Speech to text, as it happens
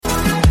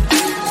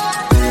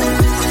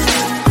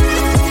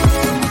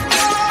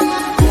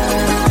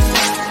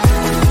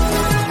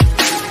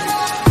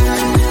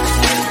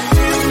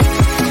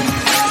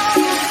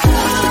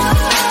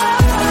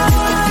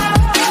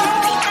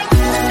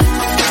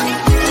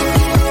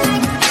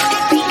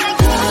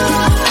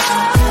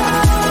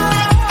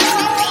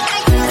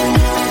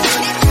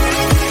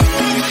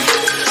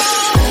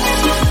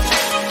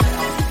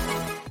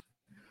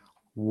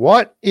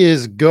What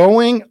is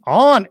going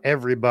on,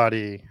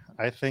 everybody?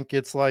 I think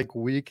it's like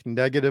week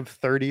negative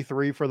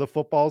 33 for the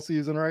football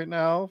season right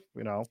now.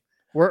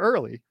 We're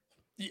early.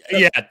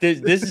 Yeah,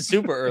 this is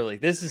super early.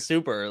 This is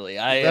super early.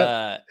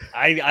 I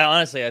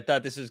honestly, I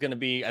thought this was going to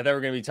be, I thought we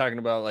were going to be talking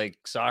about like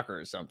soccer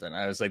or something.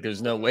 I was like,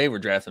 there's no way we're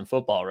drafting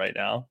football right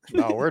now.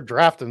 No, we're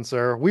drafting,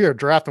 sir. We are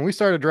drafting. We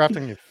started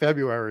drafting in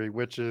February,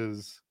 which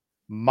is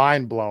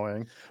mind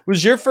blowing.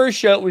 Was your first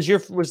show, was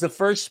the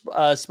first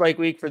Spike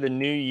Week for the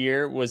new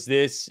year? Was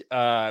it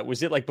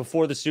like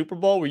before the Super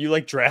Bowl? Were you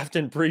like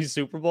drafting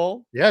pre-Super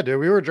Bowl? Yeah,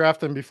 dude, we were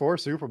drafting before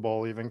Super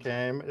Bowl even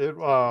came.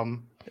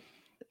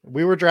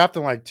 We were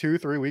drafting like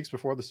 2-3 weeks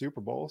before the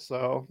Super Bowl,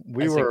 so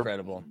we That's were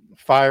incredible.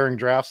 Firing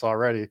drafts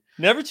already.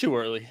 Never too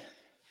early.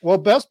 Well,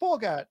 best ball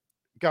got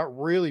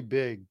really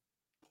big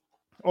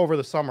over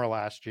the summer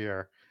last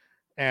year,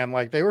 and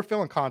like they were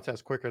filling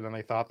contests quicker than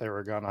they thought they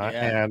were gonna.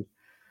 Yeah. And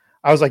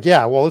I was like,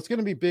 yeah, well, it's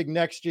gonna be big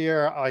next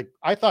year. Like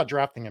I thought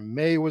drafting in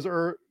May was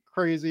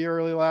crazy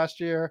early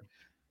last year,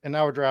 and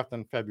now we're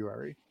drafting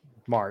February,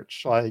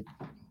 March. Like,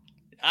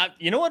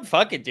 you know what?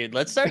 Fuck it, dude.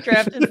 Let's start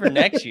drafting for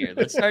next year.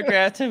 Let's start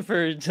drafting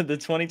for the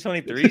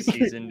 2023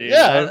 season, dude.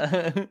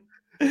 Yeah.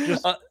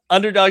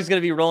 Underdog's going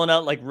to be rolling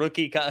out like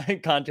rookie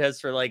contests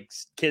for like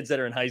kids that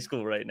are in high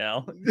school right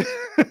now.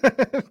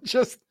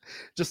 just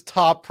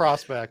top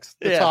prospects.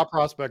 The top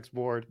prospects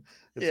board.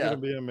 It's going to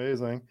be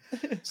amazing.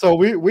 So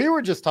we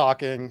were just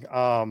talking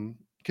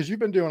because you've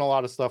been doing a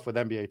lot of stuff with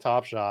NBA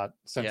Top Shot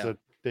since it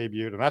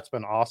debuted, and that's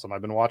been awesome.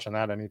 I've been watching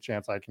that any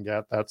chance I can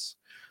get.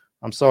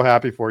 I'm so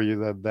happy for you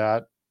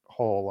that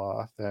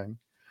whole thing.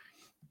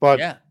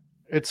 But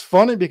it's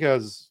funny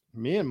because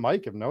me and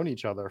Mike have known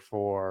each other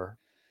for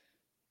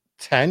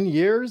 10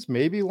 years,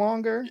 maybe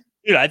longer.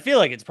 Dude, I feel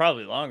like it's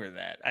probably longer than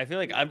that. I feel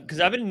like because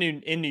I've been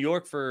in New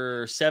York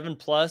for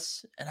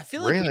 7+, and I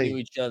feel like we knew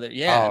each other.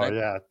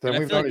 Yeah. Then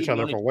we've known each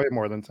other for way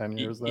more than 10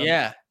 years.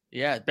 Then.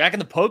 Yeah. Back in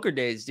the poker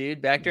days,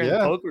 dude. Back during the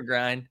poker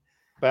grind.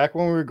 Back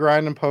when we were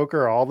grinding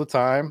poker all the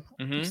time.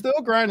 Mm-hmm.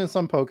 Still grinding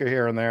some poker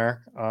here and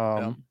there.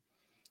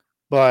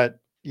 But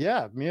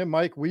yeah, me and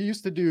Mike, we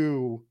used to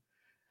do.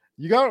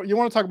 You want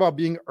to talk about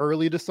being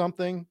early to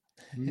something?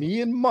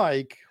 Me and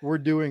Mike were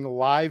doing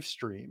live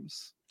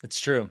streams. It's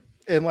true.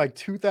 In like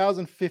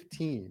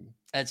 2015.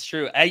 That's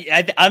true.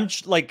 I'm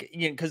like,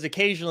 because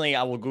occasionally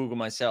I will Google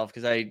myself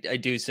because I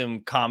do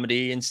some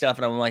comedy and stuff,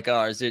 and I'm like,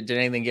 oh, did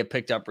anything get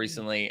picked up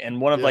recently?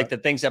 And one of like the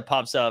things that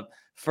pops up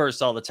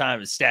first all the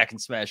time is Stack and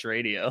Smash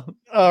Radio.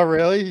 Oh,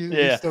 really?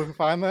 You still can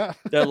find that?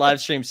 That live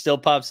stream still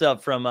pops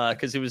up from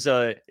because it was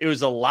a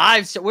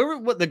live. Where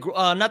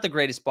not the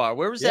Greatest Bar?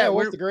 Where was that? It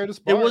was the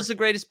Greatest Bar. It was the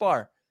Greatest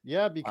Bar.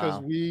 Yeah,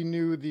 because we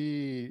knew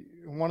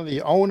one of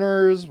the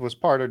owners was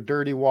part of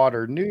Dirty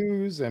Water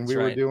News, and we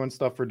were doing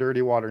stuff for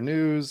Dirty Water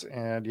News,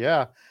 and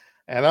that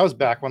was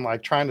back when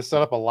like trying to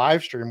set up a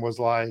live stream was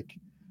like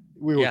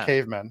we were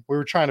cavemen. We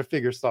were trying to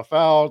figure stuff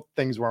out.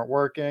 Things weren't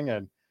working,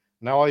 and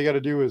now all you got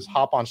to do is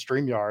hop on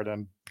StreamYard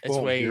and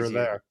boom, you're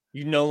there.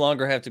 You no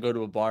longer have to go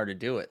to a bar to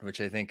do it, which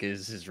I think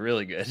is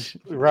really good.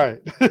 Right.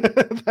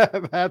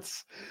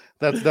 That's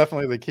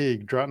definitely the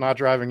key. Not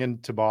driving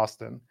into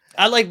Boston.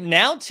 I like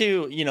now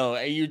too,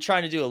 you're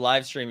trying to do a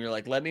live stream. You're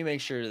like, let me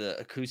make sure the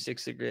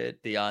acoustics are good.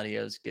 The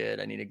audio's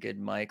good. I need a good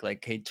mic.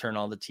 Like, hey, turn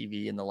all the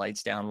TV and the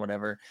lights down,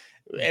 whatever.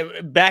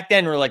 Back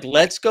then we're like,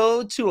 let's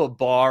go to a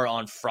bar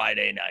on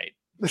Friday night.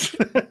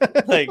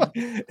 Like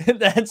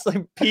that's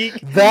like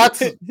peak. That's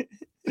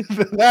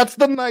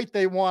the night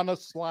they want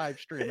us live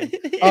streaming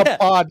a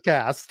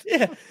podcast.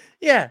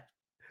 Yeah.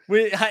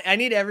 I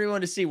need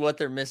everyone to see what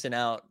they're missing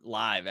out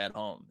live at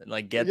home and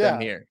like get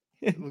them here.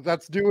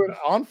 Let's do it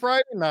on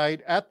Friday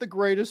night at the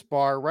Greatest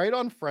Bar, right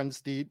on Friend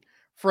Street,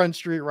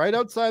 right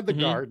outside the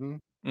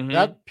Garden. Mm-hmm.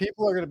 That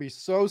people are going to be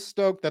so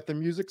stoked that the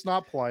music's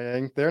not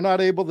playing. They're not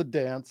able to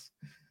dance.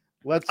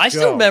 I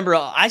still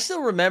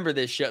remember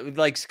this show,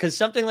 like because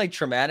something like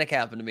traumatic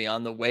happened to me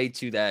on the way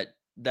to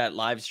that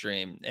live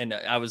stream, and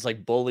I was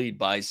like bullied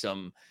by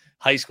some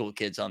high school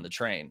kids on the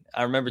train.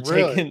 I remember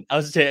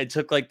I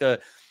took like the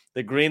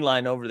green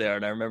line over there,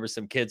 and I remember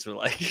some kids were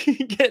like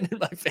getting in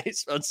my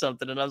face about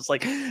something, and I was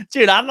like,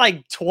 dude, I'm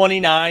like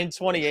 29,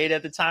 28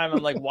 at the time.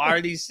 I'm like, why are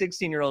these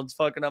 16-year-olds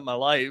fucking up my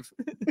life?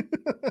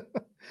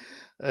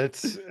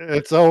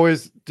 It's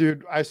always,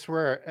 dude, I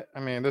swear, I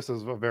mean, this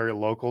is a very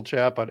local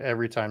chat, but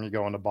every time you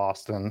go into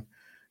Boston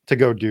to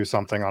go do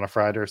something on a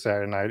Friday or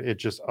Saturday night, it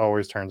just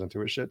always turns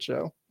into a shit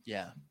show.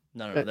 Yeah.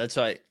 No. That's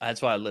why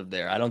I live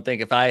there. I don't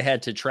think if I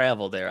had to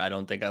travel there, I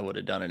don't think I would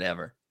have done it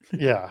ever.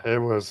 Yeah, it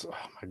was,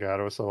 oh my God,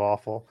 it was so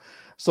awful.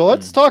 So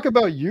let's talk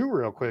about you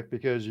real quick,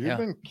 because you've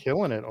been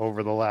killing it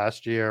over the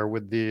last year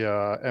with the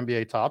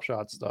NBA Top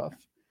Shot stuff.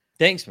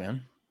 Thanks,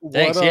 man.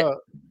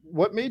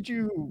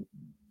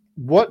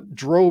 What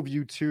drove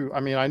you to, I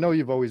mean, I know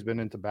you've always been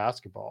into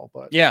basketball,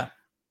 but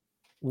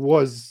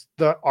was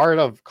the art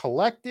of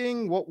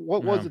collecting, what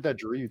was it that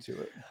drew you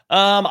to it?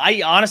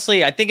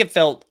 I think it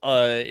felt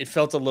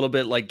a little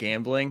bit like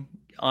gambling,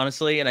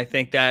 honestly, and I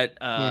think that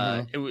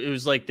it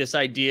was like this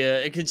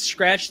idea, it could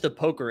scratch the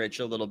poker itch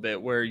a little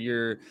bit, where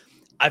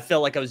I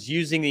felt like I was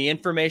using the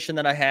information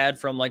that I had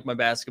from like my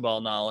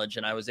basketball knowledge,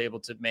 and I was able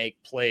to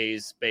make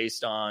plays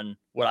based on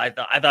what I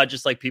thought. I thought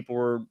just like people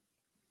were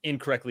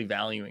incorrectly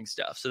valuing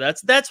stuff. So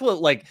that's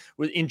what like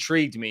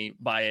intrigued me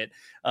by it.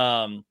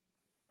 I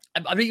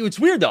mean, it's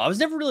weird though. I was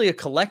never really a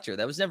collector.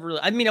 That was never really,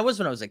 I mean, I was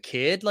when I was a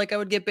kid, like I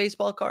would get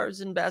baseball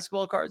cards and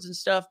basketball cards and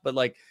stuff, but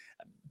like,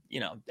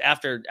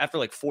 after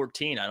like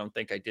 14, I don't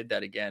think I did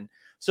that again.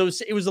 So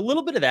it was a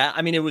little bit of that.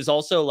 I mean, it was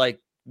also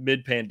like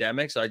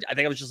mid-pandemic. So I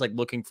think I was just like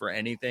looking for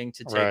anything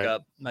to take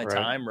up my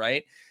time.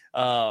 Right.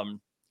 And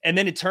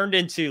then it turned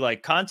into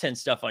like content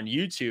stuff on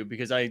YouTube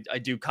because I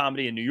do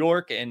comedy in New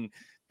York, and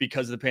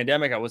because of the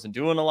pandemic, I wasn't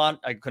doing a lot.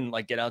 I couldn't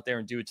like get out there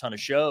and do a ton of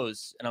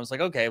shows. And I was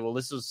like, okay, well,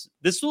 this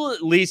will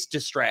at least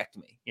distract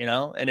me,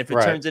 and if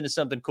it turns into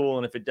something cool,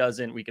 and if it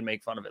doesn't, we can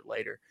make fun of it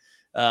later.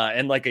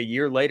 And like a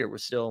year later, we're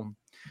still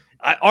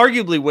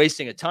arguably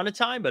wasting a ton of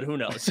time, but who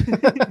knows?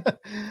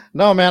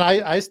 No, man,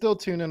 I still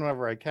tune in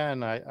whenever I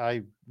can.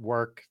 I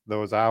work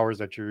those hours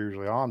that you're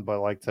usually on, but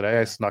like today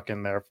I snuck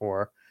in there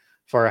for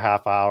a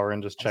half hour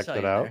and just checked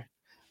it out. There.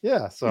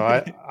 Yeah. So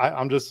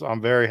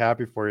I'm very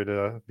happy for you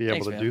to be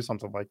able to do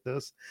something like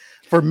this.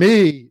 For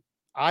me,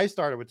 I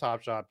started with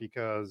Top Shot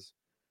because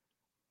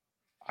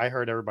I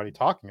heard everybody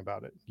talking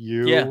about it.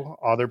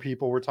 Other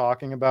people were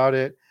talking about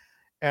it.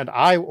 And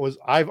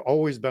I've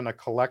always been a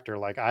collector.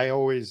 Like I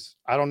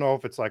don't know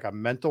if it's like a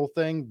mental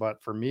thing,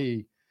 but for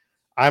me,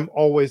 I'm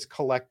always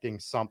collecting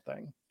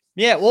something.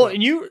 Yeah. Well,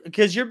 and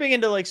because you're big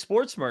into like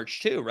sports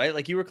merch too, right?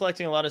 Like you were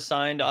collecting a lot of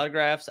signed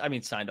autographs. I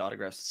mean, signed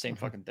autographs, the same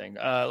fucking thing.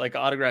 Like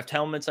autographed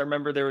helmets. I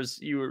remember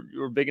you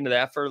were big into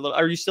that for a little.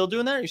 Are you still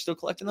doing that? Are you still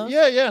collecting those?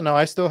 Yeah. No,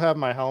 I still have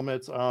my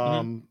helmets.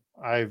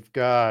 I've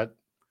got,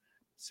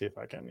 see if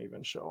I can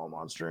even show them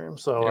on stream.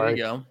 So there we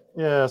go.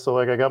 Yeah. So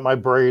like I got my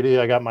Brady,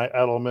 I got my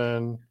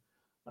Edelman.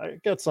 I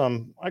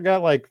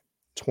got like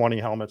 20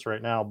 helmets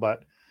right now,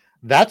 but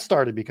that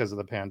started because of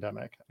the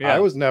pandemic. I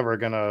was never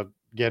going to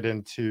get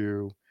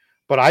into,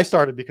 but I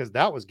started because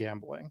that was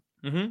gambling.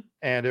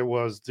 And it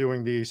was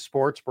doing these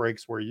sports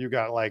breaks where you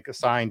got like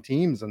assigned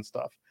teams and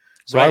stuff.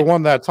 So I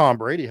won that Tom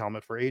Brady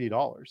helmet for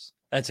 $80.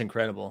 That's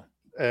incredible.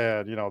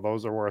 And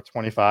those are worth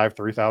 $2,500,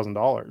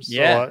 $3,000.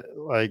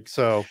 Yeah.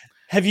 So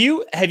Have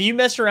you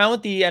messed around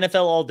with the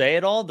NFL All Day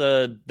at all?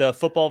 The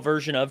football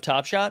version of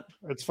Top Shot?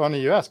 It's funny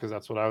you ask, because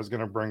that's what I was going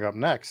to bring up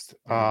next.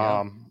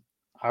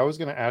 I was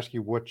going to ask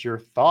you what your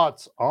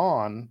thoughts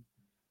on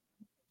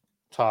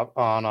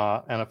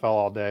NFL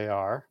All Day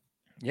are.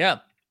 Yeah.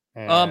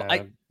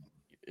 And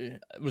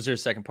was there a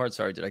second part?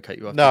 Sorry, did I cut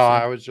you off? No,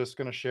 I was just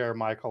going to share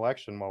my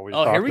collection while we.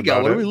 Here we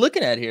go. What are we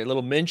looking at here? A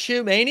little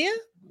Minshew mania?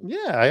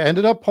 Yeah, I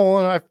ended up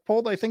I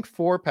pulled I think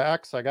 4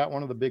 packs. I got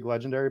one of the big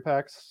legendary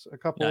packs a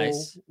couple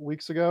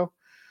weeks ago.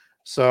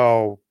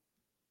 So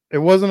it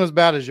wasn't as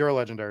bad as your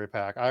legendary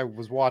pack. I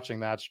was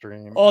watching that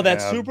stream. Oh,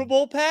 that Super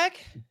Bowl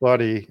pack?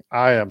 Buddy,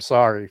 I am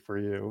sorry for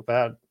you.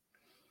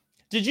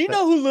 Did you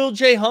know who Lil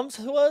J Humps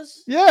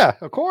was? Yeah,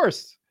 of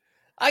course.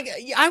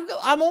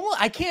 I'm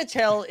almost, I can't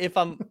tell if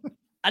I'm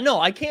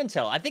I can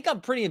tell. I think I'm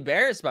pretty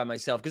embarrassed by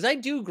myself because I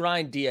do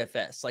grind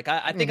DFS. Like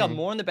I think I'm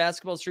more in the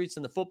basketball streets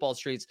than the football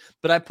streets,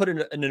 but I put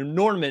an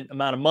enormous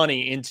amount of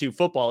money into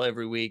football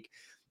every week.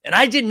 And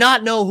I did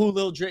not know who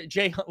Lil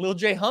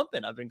J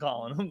Humpin', I've been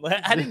calling him.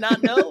 I did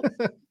not know.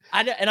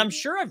 And I'm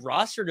sure I've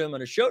rostered him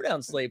on a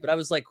showdown slate, but I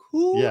was like,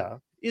 who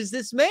is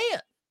this man?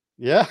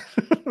 Yeah.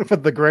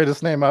 The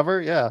greatest name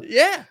ever. Yeah.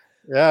 Yeah.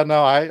 Yeah,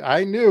 no,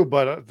 I knew,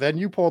 but then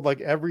you pulled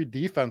like every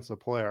defensive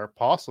player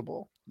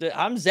possible.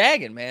 I'm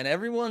zagging, man.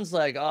 Everyone's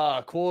like,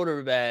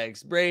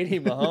 quarterbacks, Brady,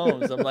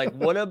 Mahomes. I'm like,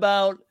 what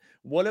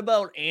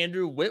about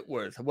Andrew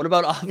Whitworth? What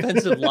about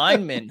offensive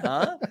linemen,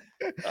 huh?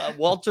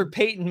 Walter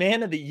Payton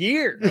Man of the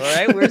Year. All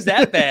right, where's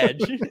that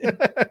badge?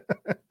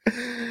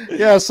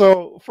 Yeah,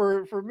 so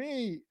for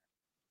me,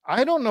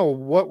 I don't know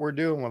what we're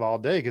doing with All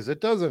Day because it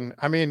doesn't.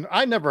 I mean,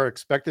 I never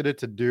expected it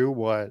to do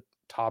what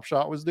Top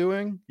Shot was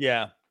doing.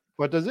 Yeah.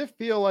 But does it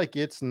feel like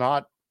it's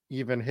not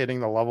even hitting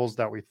the levels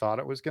that we thought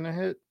it was going to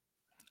hit?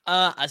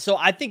 So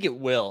I think it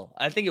will.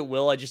 I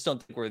just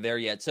don't think we're there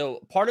yet. So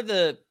part of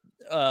the,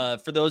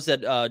 for those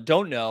that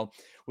don't know,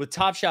 with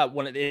Top Shot,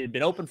 when it had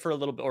been open for a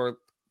little bit, or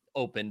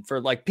open for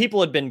like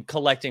people had been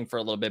collecting for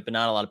a little bit, but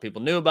not a lot of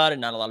people knew about it.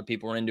 Not a lot of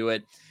people were into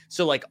it.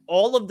 So like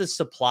all of the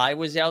supply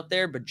was out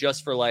there, but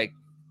just for like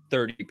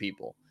 30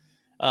 people.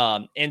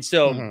 And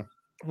so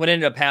what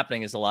ended up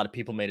happening is a lot of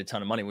people made a ton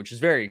of money, which is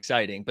very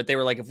exciting. But they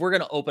were like, if we're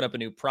going to open up a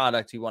new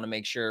product, we want to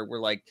make sure we're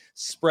like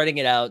spreading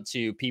it out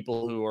to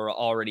people who are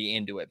already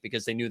into it,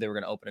 because they knew they were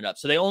going to open it up.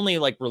 So they only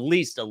like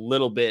released a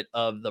little bit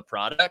of the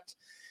product.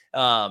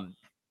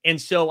 And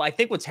so I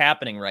think what's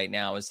happening right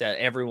now is that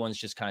everyone's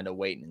just kind of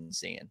waiting and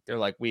seeing. They're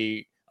like,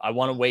 I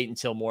want to wait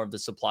until more of the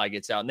supply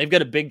gets out. And they've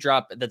got a big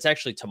drop that's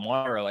actually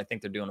tomorrow. I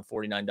think they're doing a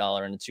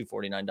 $49 and a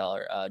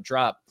 $249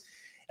 drop.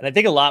 And I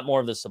think a lot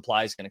more of the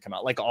supply is going to come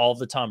out. Like all of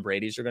the Tom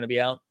Brady's are going to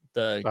be out.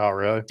 The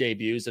really?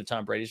 debuts of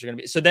Tom Brady's are going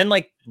to be. So then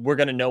like we're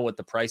going to know what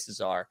the prices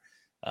are.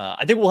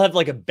 I think we'll have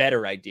like a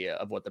better idea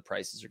of what the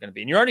prices are going to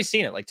be. And you're already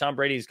seeing it. Like Tom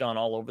Brady's gone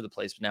all over the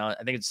place, but now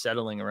I think it's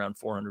settling around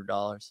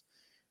 $400.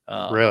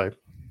 Really?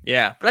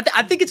 Yeah, but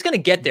I think it's going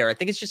to get there. I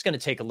think it's just going to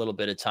take a little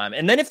bit of time.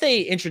 And then if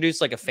they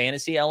introduce like a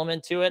fantasy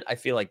element to it, I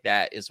feel like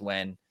that is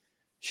when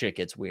shit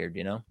gets weird,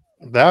 you know?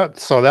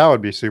 That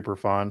would be super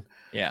fun.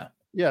 Yeah.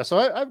 Yeah. So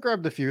I've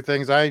grabbed a few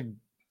things.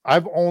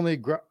 I've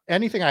only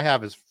anything I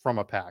have is from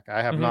a pack.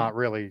 I have not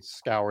really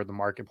scoured the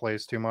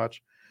marketplace too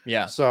much.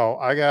 Yeah. So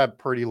I got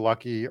pretty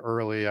lucky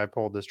early. I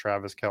pulled this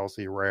Travis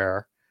Kelce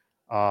rare.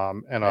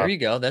 And there you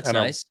go. That's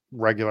nice. A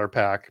regular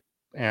pack.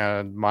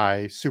 And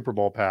my Super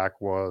Bowl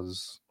pack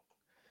was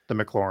the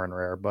McLaurin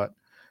rare, but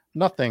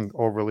nothing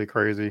overly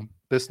crazy.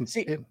 This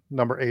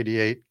number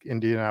 88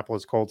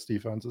 Indianapolis Colts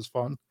defense is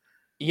fun.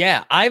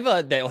 Yeah,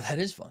 that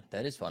is fun.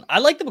 That is fun. I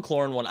like the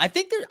McLaurin one.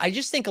 I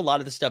just think a lot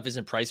of the stuff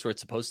isn't priced where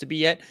it's supposed to be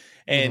yet.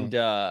 And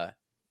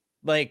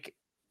like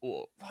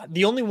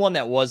the only one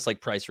that was like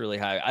priced really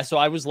high.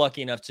 I was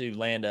lucky enough to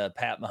land a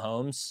Pat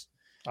Mahomes.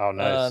 Oh,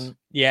 nice.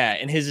 Yeah,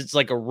 and it's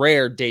like a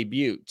rare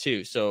debut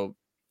too. So,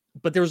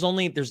 but there's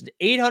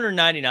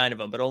 899 of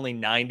them, but only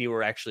 90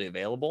 were actually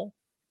available.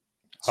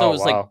 So it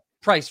was like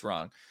priced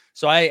wrong.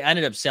 So I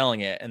ended up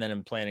selling it, and then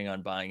I'm planning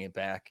on buying it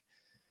back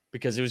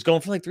because it was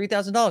going for like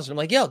 $3,000. And I'm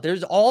like, yo,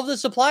 there's all of the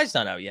supplies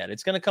not out yet.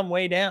 It's going to come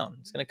way down.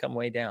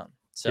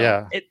 So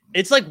yeah,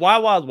 it's like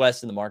Wild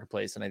West in the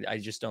marketplace. And I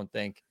just don't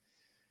think.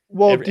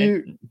 Well,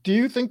 do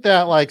you think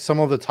that like some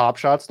of the Top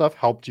Shot stuff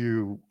helped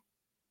you?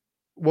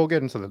 We'll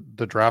get into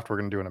the draft we're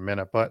going to do in a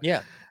minute, but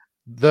yeah,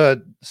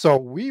 so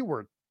we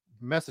were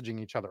messaging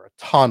each other a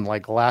ton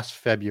like last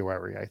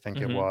February, I think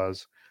it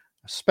was,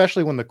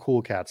 especially when the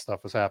Cool Cat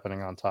stuff was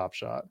happening on Top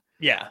Shot.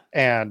 Yeah.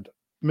 And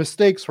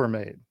mistakes were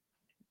made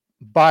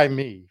by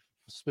me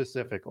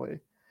specifically.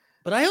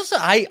 But I also,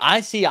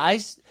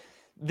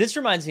 this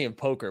reminds me of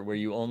poker where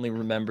you only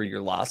remember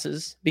your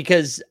losses,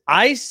 because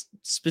I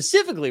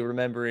specifically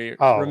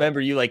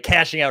remember you like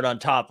cashing out on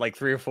top like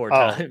 3 or 4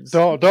 times.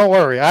 Don't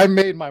worry. I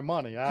made my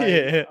money.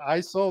 I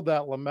sold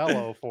that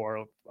LaMelo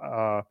for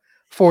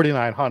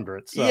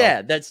 4,900. So.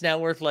 Yeah, that's now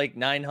worth like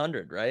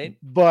 900, right?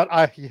 But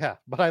I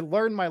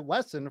learned my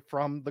lesson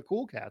from the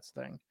Cool Cats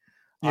thing.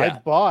 Yeah. I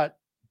bought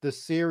the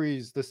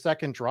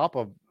second drop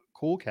of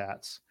Cool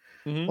Cats.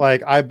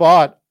 Like I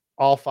bought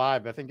all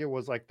 5. I think it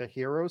was like the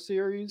Hero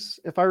series,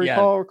 if I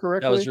recall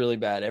correctly. That was really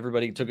bad.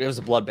 Everybody it was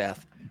a bloodbath.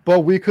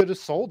 But we could have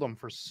sold them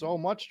for so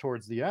much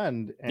towards the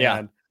end.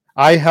 And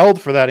I held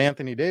for that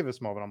Anthony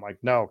Davis moment. I'm like,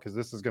 no, because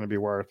this is going to be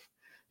worth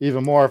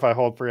even more if I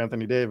hold for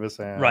Anthony Davis.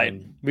 And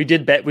right. We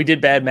did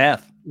bad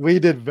math. We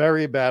did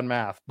very bad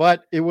math,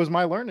 but it was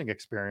my learning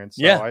experience.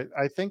 So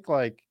I think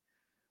like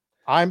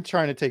I'm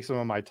trying to take some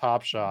of my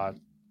Top Shot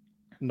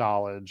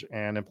knowledge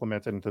and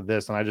implement it into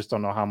this. And I just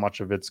don't know how much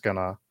of it's going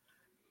to,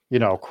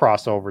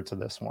 cross over to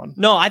this one.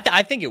 No,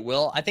 I think it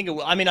will.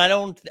 I mean,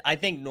 I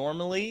think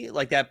normally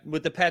like that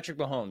with the Patrick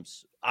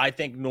Mahomes, I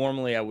think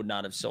normally I would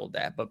not have sold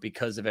that, but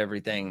because of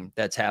everything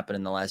that's happened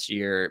in the last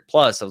year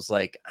plus, I was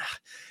like,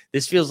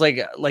 this feels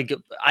like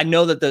I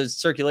know that the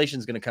circulation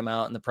is going to come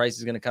out and the price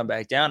is going to come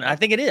back down. And I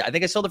think it is. I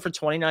think I sold it for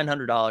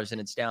 $2,900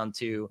 and it's down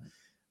to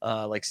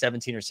like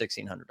 $1,700 or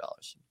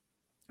 $1,600.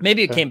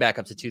 Maybe it came back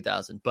up to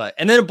 2,000,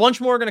 and then a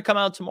bunch more are going to come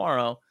out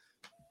tomorrow.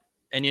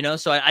 And,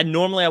 so I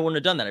normally I wouldn't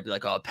have done that. I'd be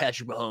like, oh,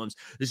 Patrick Mahomes,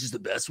 this is the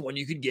best one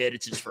you could get.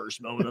 It's his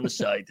first moment on the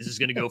site. This is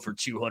going to go for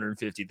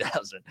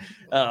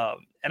 $250,000.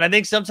 And I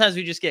think sometimes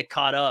we just get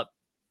caught up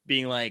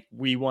being like,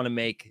 we want to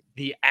make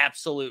the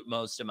absolute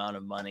most amount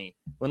of money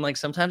when like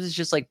sometimes it's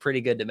just like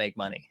pretty good to make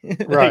money.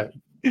 Right.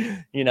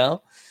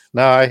 No,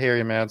 I hear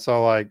you, man.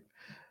 So like,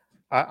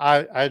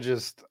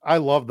 I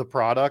love the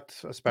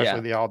product,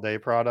 especially the all day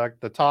product.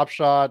 The Top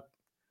Shot,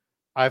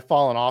 I've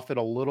fallen off it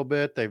a little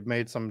bit. They've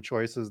made some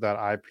choices that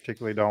I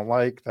particularly don't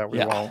like that we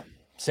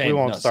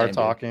won't start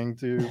talking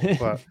to,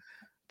 but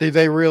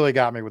they really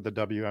got me with the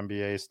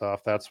WNBA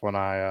stuff. That's when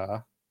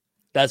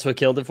that's what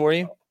killed it for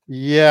you?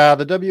 Yeah,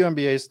 the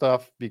WNBA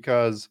stuff,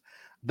 because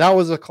that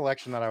was a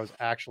collection that I was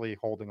actually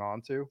holding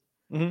on to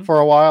for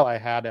a while. I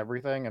had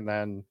everything, and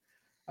then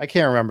I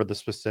can't remember the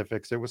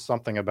specifics. It was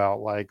something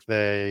about like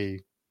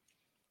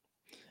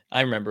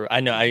I remember.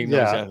 I know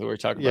exactly what we're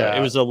talking about.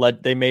 It was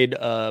they made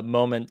a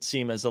moment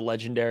seem as a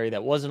legendary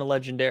that wasn't a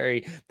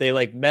legendary. They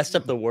like messed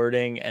up the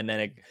wording, and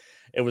then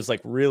it was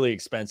like really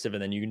expensive,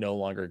 and then you no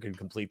longer could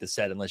complete the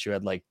set unless you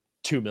had like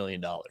 $2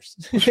 million.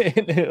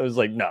 It was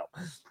like, no.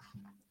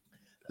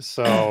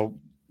 So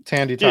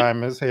Tandy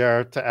Time is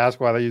here to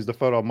ask why they used a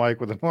photo of Mike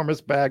with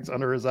enormous bags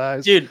under his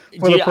eyes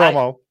for the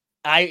promo.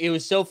 It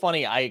was so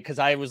funny. Because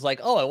I was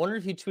like, oh, I wonder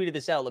if you tweeted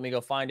this out. Let me go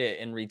find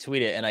it and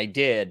retweet it. And I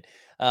did.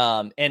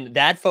 And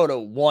that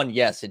photo,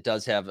 yes, it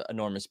does have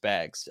enormous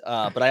bags.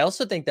 But I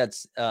also think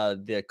that's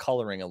the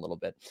coloring a little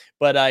bit.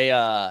 But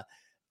I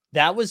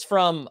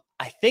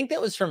think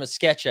that was from a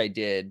sketch I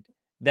did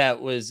that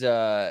was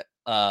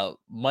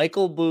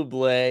Michael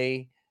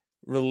Bublé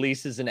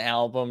releases an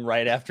album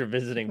right after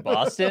visiting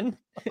Boston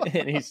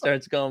and he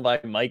starts going by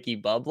Mikey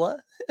Bubla.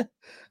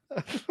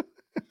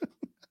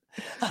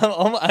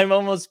 I'm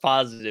almost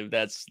positive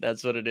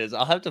that's what it is.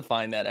 I'll have to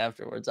find that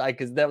afterwards.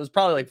 Because that was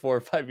probably like 4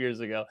 or 5 years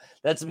ago.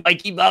 That's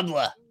Mikey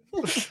Bubba.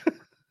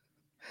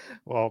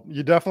 Well,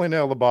 you definitely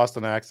nail the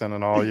Boston accent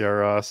and all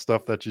your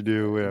stuff that you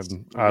do,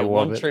 and I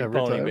love it every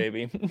pony, time.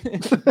 baby.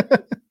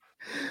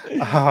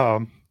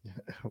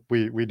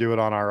 We do it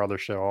on our other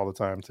show all the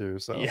time too.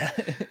 So yeah.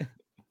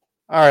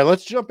 All right,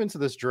 let's jump into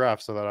this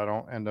draft so that I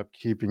don't end up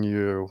keeping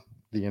you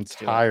the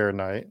entire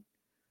night.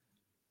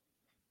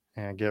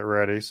 And get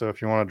ready. So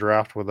if you want to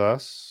draft with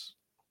us,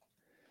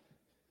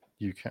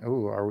 you can.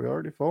 Oh, are we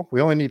already full?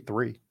 We only need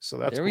 3. So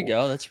that's there we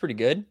go. That's pretty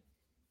good.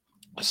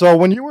 So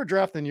when you were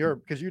drafting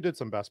because you did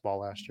some best ball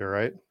last year,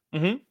 right?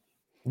 Mm-hmm.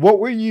 What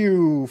were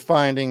you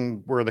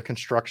finding were the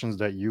constructions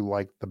that you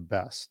liked the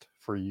best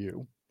for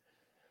you?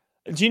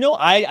 Do you know,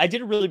 I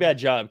did a really bad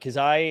job because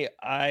I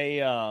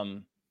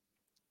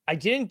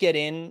didn't get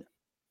in.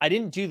 I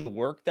didn't do the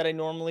work that I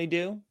normally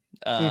do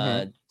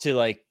to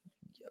like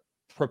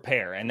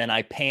prepare. And then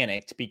I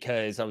panicked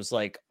because I was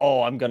like, oh,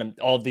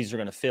 all of these are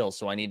going to fill.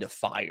 So I need to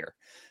fire.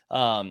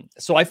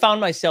 So I found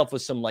myself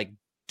with some like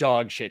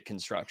dog shit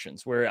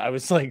constructions where I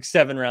was like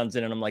 7 rounds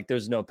in and I'm like,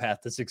 there's no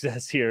path to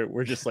success here.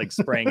 We're just like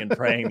spraying and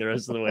praying the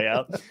rest of the way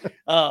out.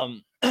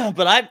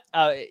 But I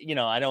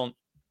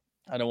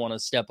don't want to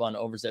step on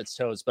Overzet's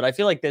toes, but I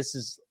feel like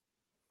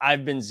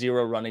I've been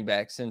 0 running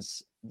back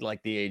since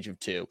like the age of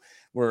 2,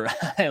 where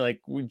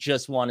we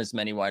just want as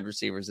many wide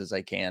receivers as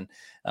I can.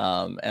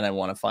 And I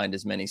want to find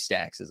as many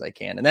stacks as I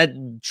can. And that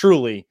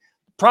truly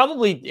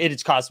probably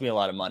it's cost me a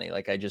lot of money.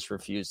 Like I just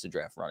refuse to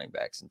draft running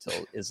backs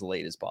until as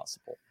late as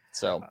possible.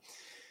 So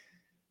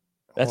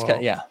that's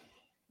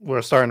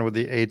we're starting with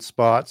the 8th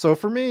spot. So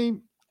for me,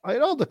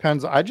 it all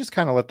depends. I just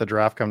kind of let the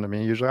draft come to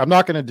me. Usually I'm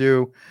not going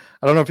to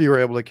I don't know if you were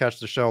able to catch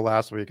the show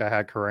last week. I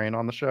had Zakarian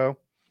on the show.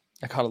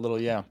 I caught a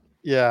little. Yeah.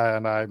 Yeah.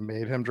 And I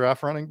made him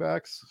draft running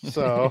backs.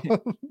 So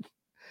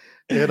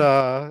it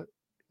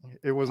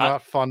was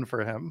not fun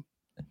for him.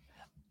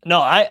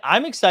 No,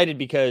 I'm excited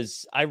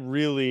because I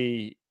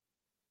really,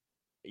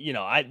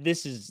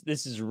 this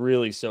is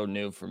really so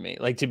new for me.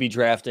 Like to be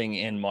drafting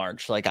in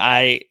March,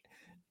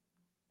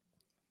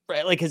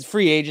 his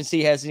free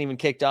agency hasn't even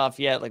kicked off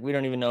yet. Like we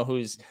don't even know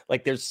who's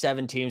there's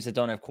 7 teams that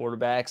don't have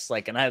quarterbacks.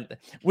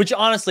 Which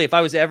honestly, if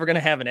I was ever going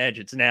to have an edge,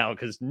 it's now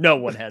because no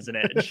one has an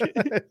edge.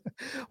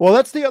 Well,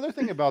 that's the other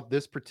thing about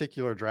this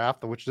particular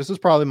draft, which this is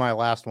probably my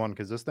last one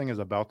because this thing is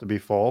about to be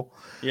full.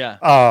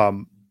 Yeah.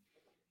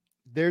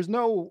 There's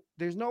no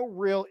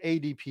real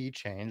ADP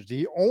change.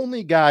 The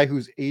only guy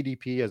whose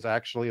ADP has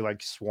actually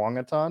swung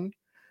a ton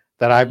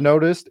that I've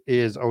noticed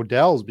is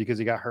Odell's because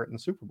he got hurt in the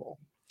Super Bowl.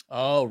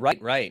 Oh,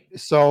 right.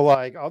 So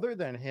other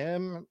than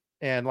him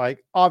and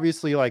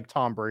obviously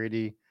Tom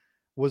Brady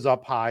was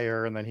up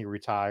higher and then he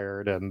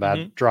retired and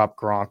that dropped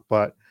Gronk.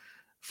 But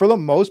for the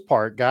most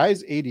part,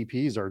 guys,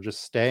 ADPs are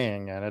just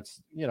staying, and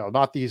it's,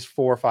 not these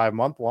 4 or 5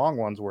 month long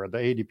ones where the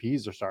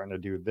ADPs are starting to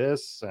do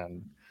this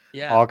and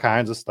all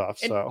kinds of stuff.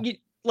 And so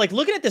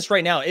looking at this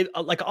right now,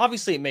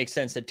 obviously it makes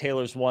sense that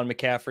Taylor's 1,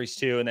 McCaffrey's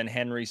 2, and then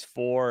Henry's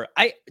 4.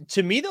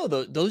 To me though,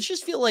 those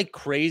just feel like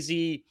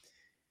crazy.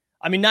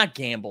 I mean, not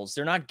gambles.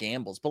 They're not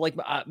gambles, but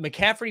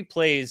McCaffrey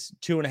plays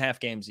 2.5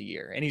 games a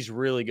year, and he's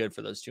really good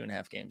for those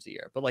 2.5 games a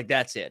year. But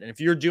that's it. And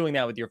if you're doing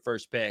that with your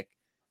first pick,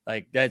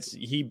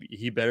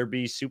 he better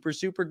be super,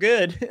 super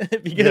good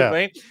because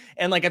right.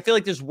 And I feel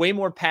like there's way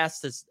more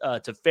paths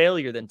to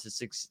failure than to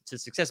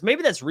success.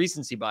 Maybe that's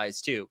recency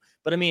bias too.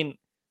 But I mean,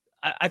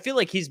 I feel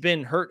like he's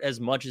been hurt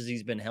as much as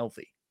he's been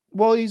healthy.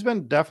 Well, he's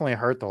been definitely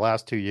hurt the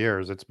last 2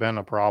 if it's been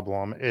a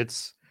problem.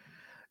 It's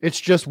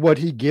just what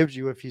he gives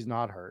you if he's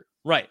not hurt.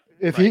 Right.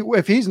 If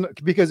he's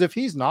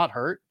not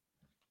hurt,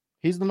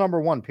 he's the number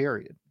 1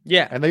 period.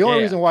 Yeah. And the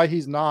only reason why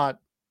he's not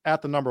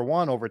at the number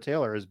 1 over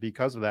Taylor is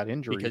because of that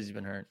injury. Because he's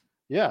been hurt.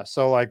 Yeah.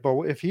 So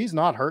but if he's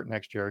not hurt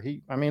next year,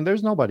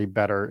 there's nobody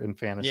better in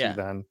fantasy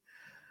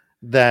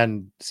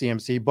than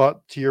CMC.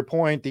 But to your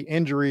point, the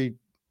injury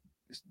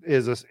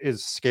is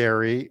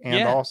scary.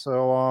 And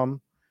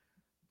also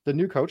the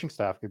new coaching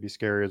staff could be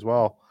scary as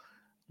well.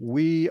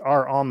 We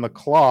are on the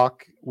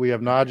clock. We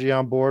have Najee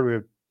on board. We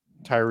have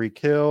Tyreek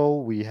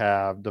Hill. We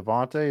have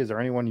Devontae. Is there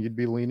anyone you'd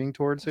be leaning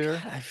towards here?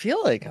 God, I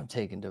feel like I'm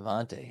taking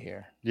Devontae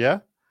here. Yeah?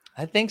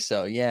 I think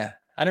so, yeah.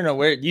 I don't know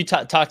where you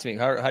talk to me.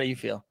 How do you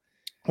feel?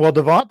 Well,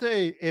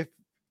 Devontae,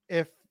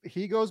 if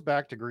he goes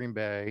back to Green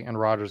Bay and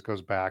Rodgers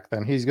goes back,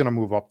 then he's going to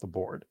move up the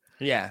board.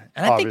 Yeah,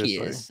 and I think he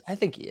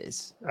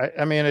is.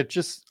 I mean, it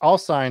just all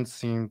signs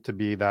seem to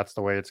be that's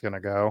the way it's going to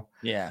go.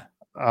 Yeah,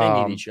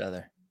 they need each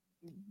other.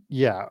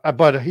 Yeah,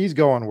 but he's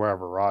going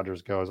wherever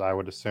Rodgers goes, I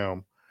would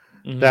assume.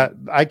 That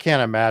I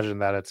can't imagine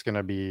that it's going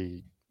to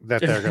be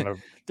that they're going to.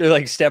 They're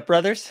like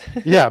stepbrothers.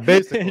 Yeah,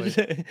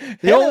 basically.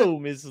 Hello,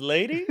 Miss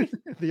Lady.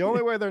 The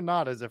only way they're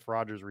not is if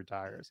Rodgers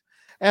retires,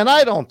 and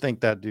I don't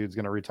think that dude's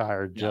going to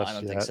retire just I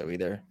don't think so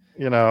either.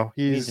 He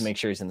needs to make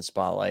sure he's in the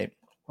spotlight.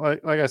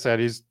 Like I said,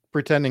 he's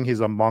pretending he's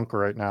a monk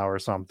right now or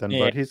something.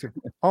 Yeah. But he's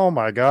oh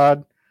my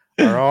god,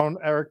 our own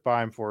Eric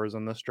Beimfohr is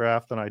in this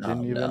draft, and I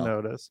didn't even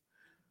notice.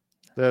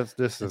 This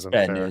isn't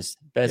bad fair. news.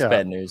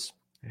 Bad news.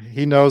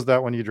 He knows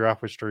that when you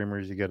draft with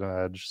streamers, you get an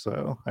edge.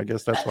 So I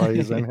guess that's why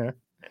he's in here.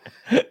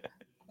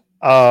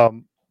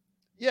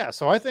 Yeah.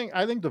 So I think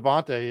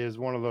Devontae is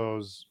one of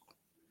those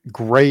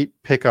great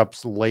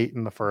pickups late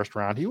in the first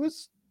round.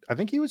 I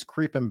think he was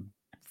creeping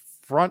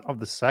front of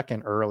the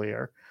second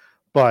earlier,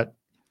 but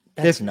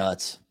that's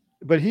nuts.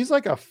 But he's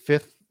like a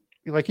fifth,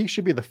 like he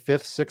should be the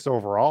fifth, sixth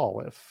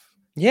overall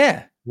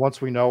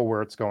once we know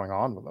where it's going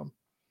on with him.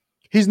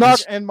 He's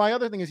not, and my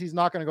other thing is he's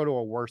not going to go to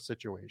a worse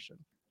situation.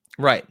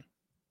 Right.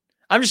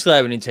 I'm just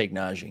glad we didn't take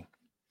Najee.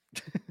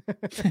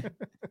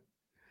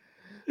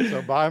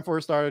 So buying for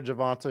a starter,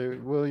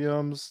 Javonte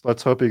Williams.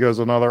 Let's hope he goes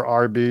another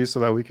RB so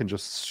that we can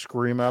just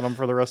scream at him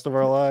for the rest of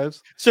our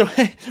lives. So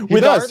he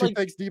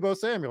takes Deebo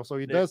Samuel, so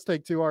he does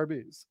take 2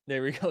 RBs.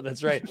 There we go.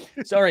 That's right.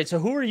 So all right. So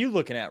who are you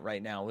looking at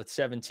right now with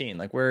 17?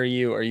 Like, where are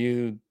you? Are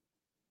you?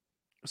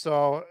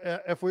 So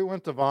if we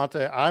went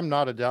Devontae, I'm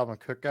not a Dalvin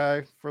Cook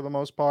guy for the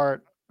most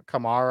part.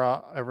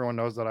 Kamara, everyone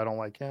knows that I don't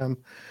like him.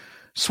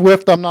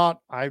 Swift, I'm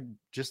not. I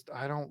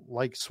don't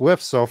like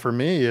Swift. So for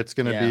me, it's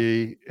going to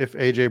be if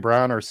AJ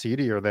Brown or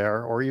CD are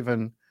there, or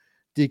even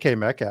DK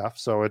Metcalf.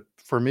 So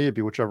for me, it'd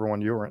be whichever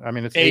one you were in. I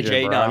mean, it's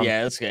AJ Brown. No,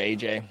 yeah, let's go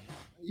AJ.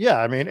 Yeah,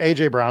 I mean,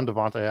 AJ Brown,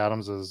 Devontae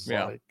Adams is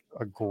like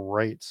a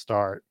great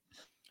start.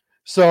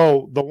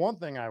 So the one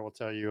thing I will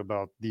tell you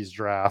about these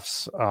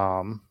drafts,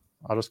 I'll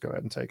just go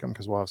ahead and take them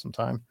because we'll have some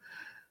time.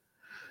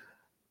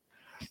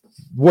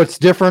 What's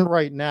different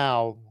right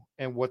now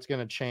and what's going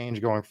to change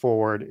going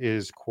forward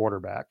is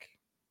quarterback.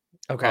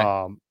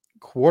 Okay.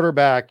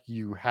 Quarterback,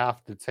 you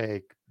have to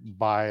take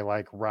by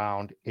like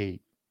round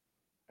 8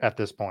 at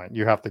this point.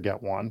 You have to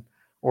get one,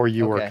 or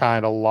you are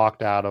kind of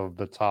locked out of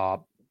the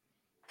top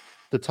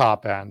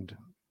end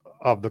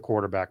of the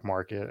quarterback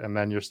market. And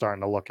then you're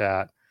starting to look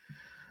at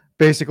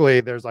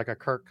basically there's like a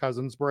Kirk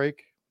Cousins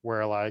break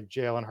where like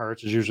Jalen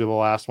Hurts is usually the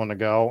last one to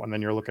go. And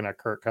then you're looking at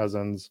Kirk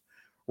Cousins,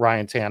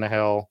 Ryan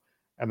Tannehill.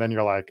 And then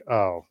you're like,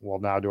 oh, well,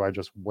 now do I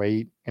just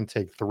wait and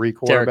take 3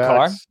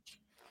 quarterbacks?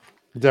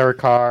 Derek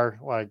Carr,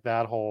 like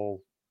that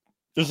whole.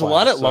 There's a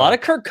lot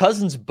of Kirk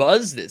Cousins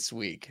buzz this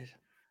week.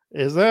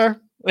 Is there?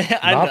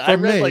 I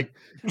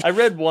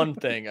read one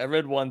thing. They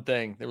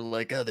were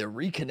like, oh,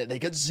 they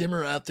got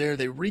Zimmer out there.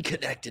 They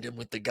reconnected him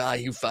with the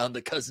guy who found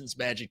the Cousins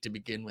magic to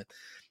begin with.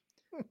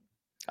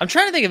 I'm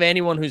trying to think of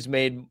anyone who's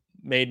made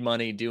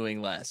money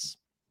doing less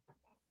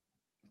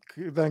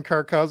than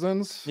Kirk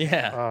Cousins.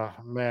 Yeah.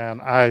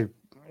 Man,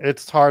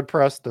 it's hard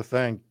pressed to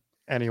think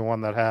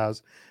anyone that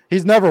has.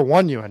 He's never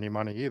won you any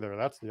money either.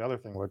 That's the other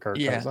thing with Kirk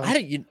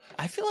Cousins.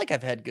 I feel like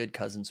I've had good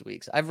Cousins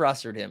weeks. I've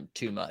rostered him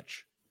too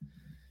much.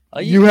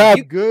 You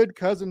have good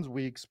Cousins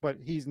weeks, but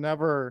he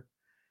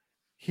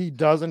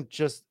doesn't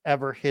just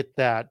ever hit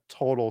that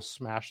total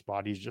smash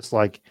spot. He's just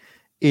like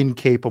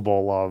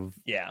incapable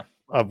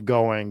of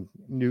going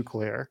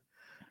nuclear.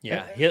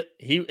 Yeah,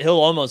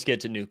 he'll almost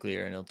get to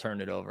nuclear and he'll turn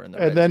it over and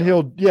then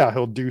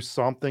he'll do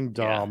something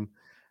dumb. Yeah.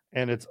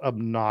 And it's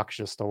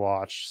obnoxious to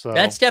watch. So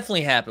that's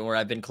definitely happened where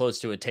I've been close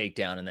to a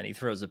takedown and then he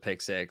throws a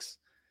pick 6.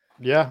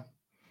 Yeah.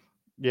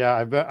 Yeah.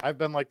 I've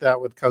been like that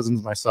with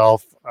Cousins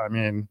myself. I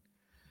mean,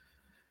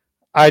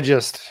 I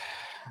just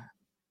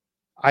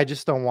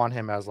don't want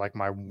him as like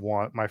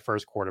my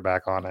first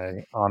quarterback on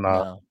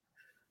a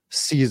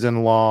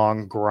season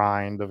long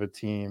grind of a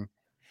team.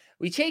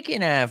 We taking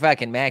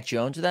fucking Mac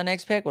Jones with our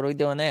next pick. What are we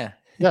doing there?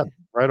 Yeah.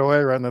 Right away.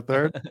 Right in the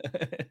third.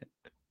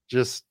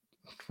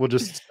 We'll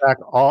just stack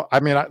all. I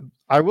mean,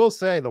 I will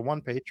say the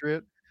one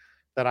Patriot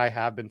that I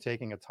have been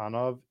taking a ton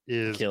of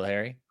is N'Keal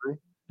Harry.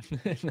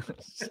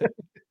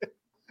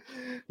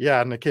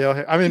 Yeah, N'Keal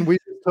Harry. I mean, we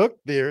took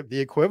the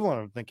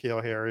equivalent of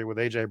N'Keal Harry with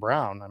AJ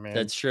Brown. I mean,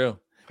 that's true.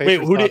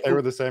 Patriots they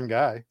were the same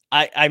guy.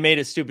 I made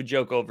a stupid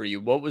joke over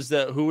you. Who was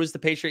the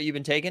Patriot you've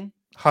been taking?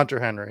 Hunter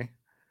Henry.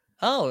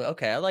 Oh,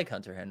 okay. I like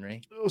Hunter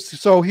Henry.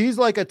 So he's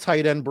like a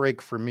tight end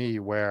break for me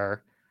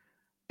where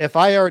if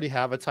I already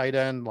have a tight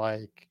end,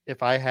 like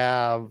if I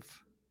have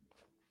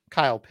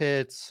Kyle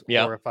Pitts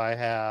or if I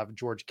have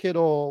George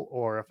Kittle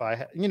or if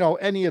I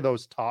any of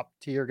those top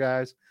tier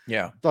guys,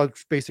 that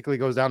basically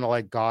goes down to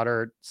like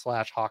Goddard /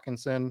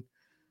 Hawkinson.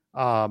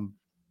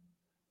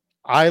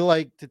 I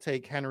like to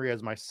take Henry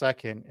as my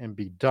second and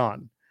be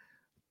done.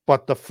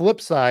 But the flip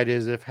side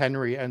is if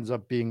Henry ends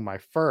up being my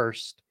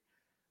first,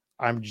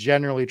 I'm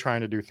generally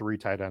trying to do 3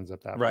 tight ends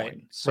at that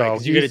point. So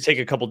you're going to take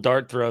a couple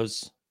dart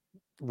throws.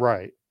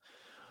 Right.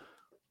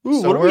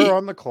 Ooh, so we're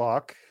on the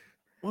clock.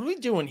 What are we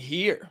doing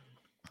here?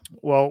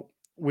 Well,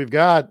 we've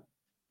got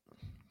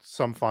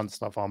some fun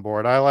stuff on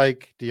board. I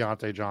like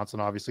Deontay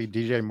Johnson, obviously.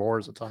 DJ Moore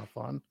is a ton of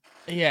fun.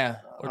 Yeah.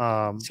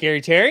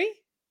 Scary Terry?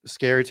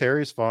 Scary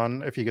Terry's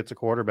fun if he gets a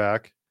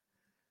quarterback.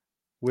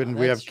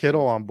 We have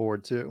Kittle on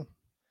board too.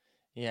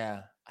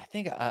 Yeah. I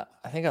think I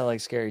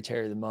like Scary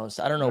Terry the most.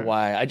 I don't know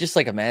why. I just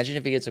like imagine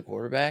if he gets a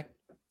quarterback.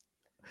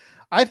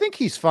 I think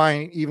he's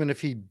fine even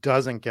if he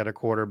doesn't get a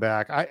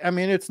quarterback. I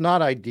mean, it's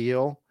not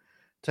ideal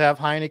to have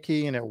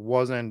Heineke, and it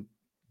wasn't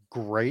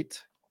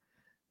great.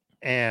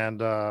 And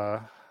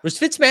was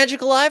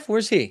Fitzmagic alive?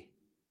 Where's he?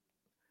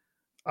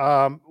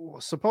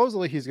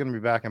 Supposedly he's going to be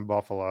back in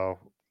Buffalo.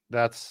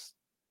 That's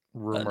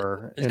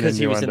rumor. Because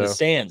he was in the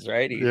stands,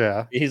 right?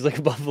 He's like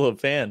a Buffalo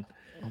fan.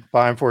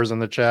 Bime4's in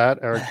the chat.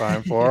 Eric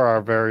Bime4,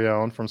 our very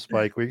own from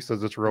Spike Week,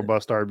 says it's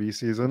robust RB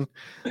season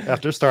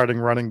after starting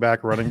running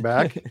back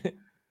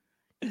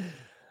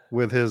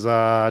with his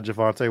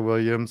Javonte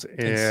Williams and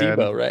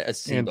Debo, right?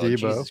 And Debo.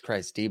 Jesus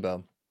Christ,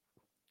 Debo.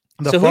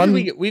 So who did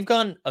we get? We've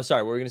gone. Oh,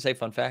 sorry. What were we going to say?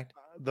 Fun fact.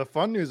 The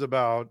fun news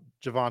about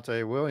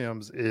Javonte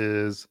Williams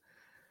is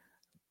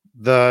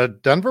the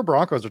Denver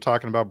Broncos are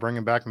talking about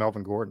bringing back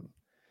Melvin Gordon.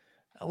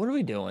 What are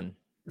we doing?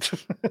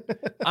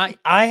 I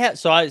have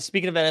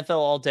speaking of NFL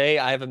all day,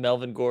 I have a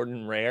Melvin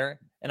Gordon rare,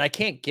 and I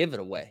can't give it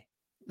away.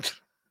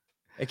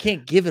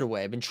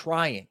 I've been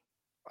trying.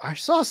 I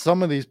saw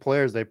some of these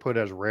players they put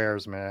as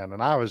rares, man,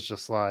 and I was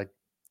just like,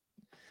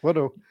 what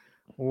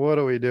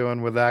are we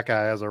doing with that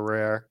guy as a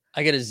rare?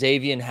 I get a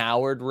Xavier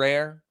Howard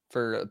rare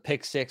for a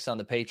pick 6 on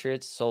the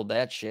Patriots. Sold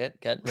that shit.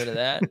 Got rid of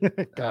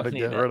that. Gotta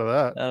get rid of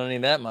that. I don't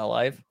need that in my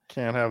life.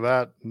 Can't have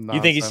that nonsense.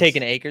 You think he's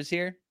taking Akers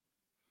here?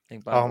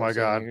 Oh my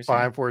God.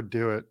 Bime4,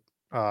 do it.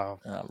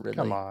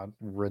 Come on,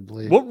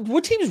 Ridley.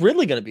 What team is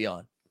Ridley going to be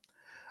on?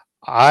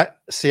 I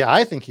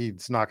think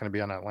he's not going to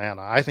be on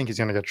Atlanta. I think he's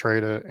going to get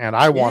traded, and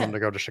I want him to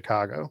go to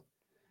Chicago.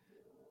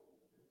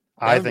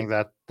 I think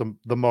that's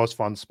the most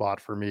fun spot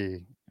for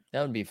me.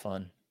 That would be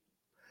fun.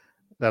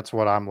 That's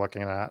what I'm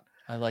looking at.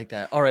 I like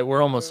that. All right,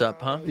 we're almost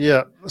up, huh?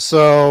 Yeah.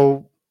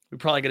 So we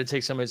probably got to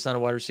take somebody that's not a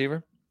wide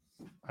receiver.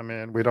 I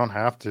mean, we don't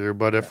have to,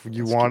 but if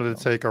you wanted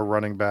to take a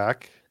running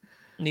back,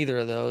 neither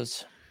of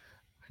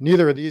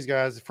these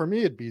guys. For me,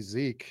 it'd be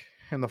Zeke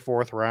in the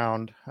 4th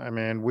round. I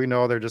mean, we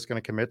know they're just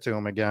going to commit to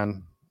him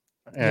again.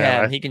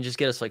 And he can just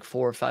get us like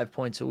 4 or 5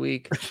 points a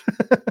week.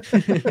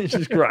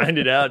 Just grind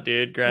it out,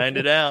 dude. Grind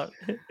it out.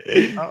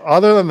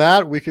 Other than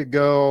that, we could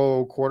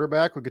go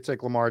quarterback. We could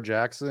take Lamar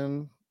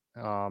Jackson,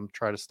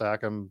 try to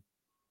stack him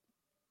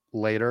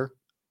later.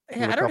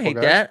 Yeah, I don't hate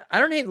that. I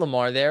don't hate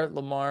Lamar there.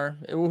 Lamar.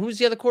 Who's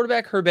the other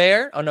quarterback?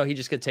 Herbert? Oh, no, he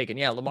just got taken.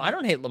 Yeah, Lamar. I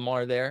don't hate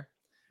Lamar there.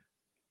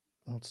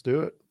 Let's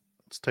do it.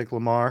 Let's take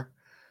Lamar.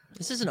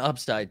 This is an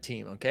upside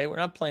team, okay? We're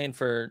not playing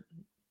for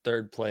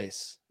 3rd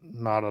place.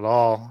 Not at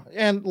all.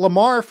 And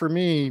Lamar, for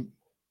me,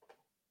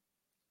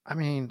 I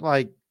mean,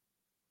 like,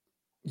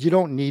 you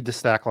don't need to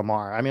stack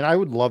Lamar. I mean, I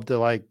would love to,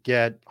 like,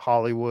 get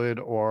Hollywood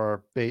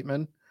or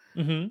Bateman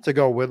to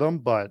go with him,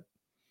 but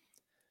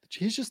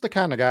he's just the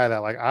kind of guy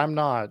that, like, I'm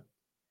not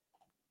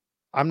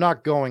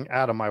going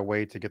out of my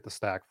way to get the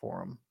stack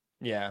for him.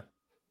 Yeah.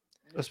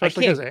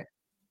 Especially because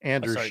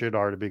Andrew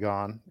Shidar to be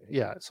gone.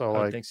 Yeah. So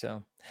I think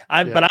so.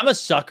 But I'm a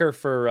sucker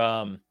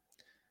for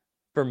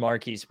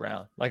Marquise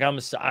Brown. Like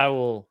I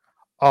will.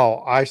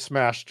 Oh, I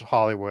smashed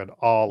Hollywood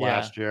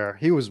last year.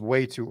 He was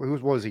way too.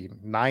 What was he?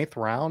 9th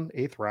round,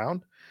 8th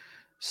round.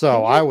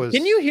 So I was.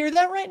 Can you hear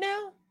that right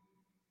now?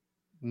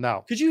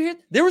 No. Could you hear?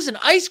 There was an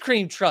ice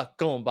cream truck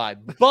going by,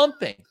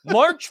 bumping.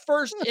 March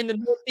 1st in the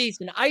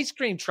Northeast, an ice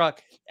cream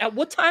truck. At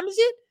what time is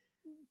it?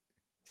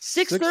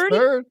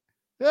 6:30.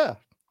 Yeah.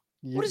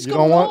 What is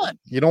going on?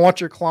 You don't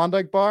want your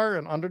Klondike bar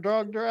and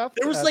Underdog draft?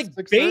 There was like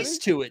bass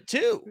to it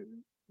too.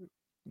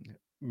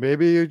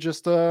 Maybe you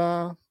just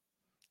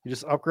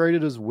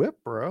upgraded his whip,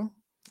 bro.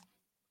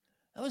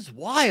 That was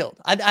wild.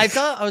 I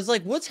thought I was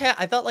like,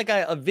 I thought like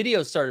a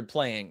video started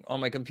playing on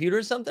my computer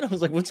or something. I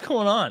was like, what's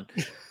going on?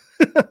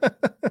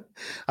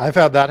 I've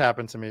had that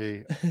happen to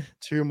me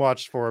too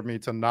much for me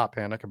to not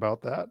panic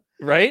about that.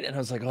 Right? And I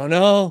was like, oh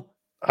no.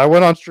 I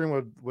went on stream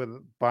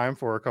with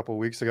Bime4 a couple of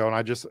weeks ago, and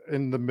I just,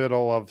 in the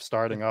middle of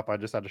starting up, I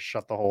just had to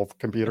shut the whole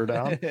computer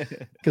down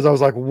because I was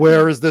like,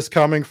 where is this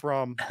coming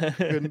from?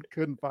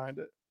 Couldn't find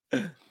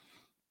it.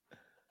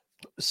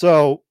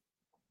 So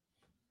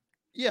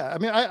yeah, I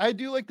mean, I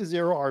do like the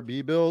 0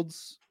 RB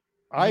builds.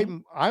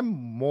 I'm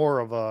more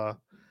of a,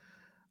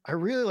 I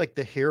really like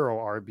the hero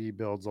RB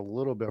builds a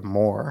little bit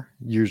more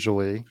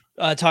usually.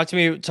 Talk to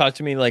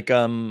me like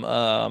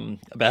a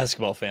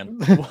basketball fan.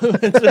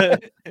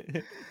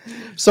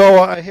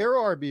 So a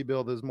hero RB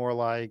build is more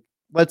like,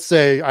 let's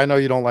say, I know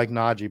you don't like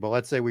Najee, but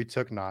let's say we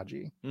took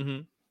Najee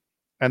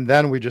and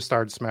then we just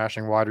started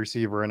smashing wide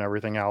receiver and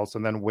everything else,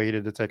 and then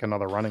waited to take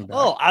another running back.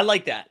 Oh, I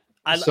like that.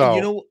 You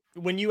know,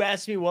 when you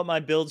asked me what my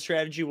build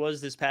strategy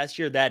was this past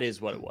year, that is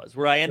what it was.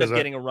 Where I end up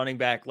getting a running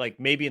back like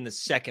maybe in the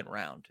 2nd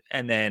round,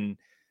 and then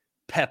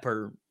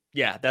pepper.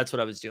 Yeah, that's what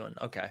I was doing.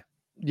 Okay.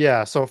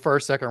 Yeah, so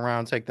 1st, 2nd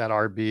round, take that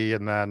RB,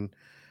 and then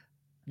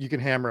you can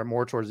hammer it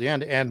more towards the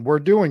end. And we're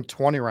doing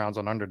 20 rounds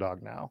on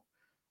Underdog now.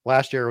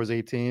 Last year it was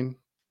 18.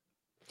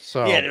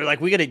 So yeah, they're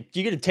like, you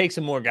gotta take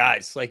some more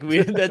guys. Like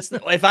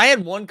if I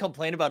had one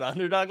complaint about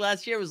Underdog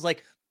last year, it was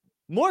like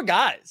more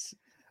guys.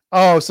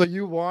 Oh, so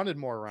you wanted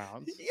more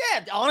rounds?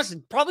 Yeah, honestly,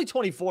 probably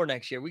 24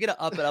 next year. We got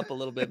to up it up a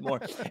little bit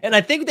more. And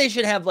I think they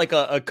should have like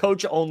a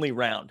coach only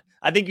round.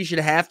 I think you should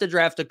have to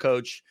draft a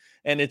coach,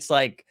 and it's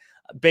like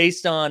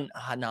based on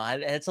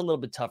it's a little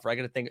bit tougher. I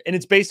got to think, and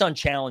it's based on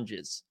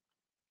challenges.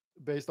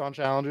 Based on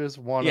challenges,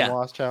 won and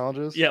lost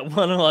challenges. Yeah,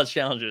 won and lost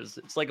challenges.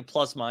 It's like a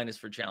plus minus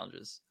for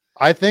challenges.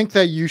 I think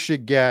that you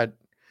should get,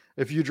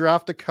 If you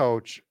draft a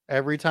coach,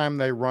 every time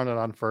they run it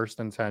on 1st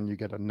and 10, you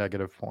get a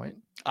negative point.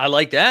 I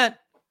like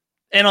that.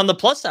 And on the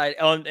plus side,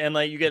 and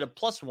like you get a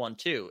 +1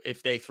 too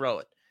if they throw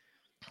it.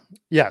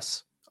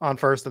 Yes, on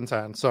 1st and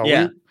 10. So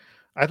yeah.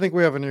 I think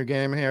we have a new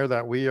game here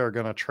that we are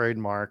going to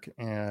trademark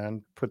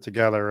and put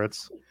together.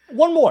 It's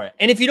one more.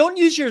 And if you don't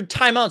use your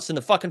timeouts in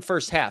the fucking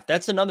first half,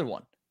 that's another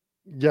one.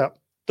 Yep.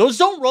 Those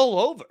don't roll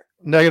over.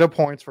 Negative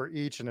points for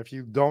each. And if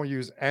you don't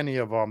use any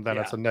of them, then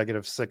it's a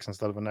 -6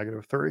 instead of a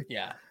 -3.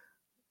 Yeah.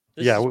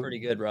 This is pretty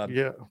good, Rob.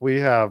 Yeah, we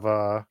have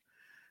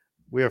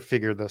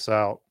figured this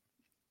out.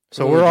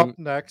 So we're up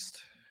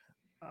next.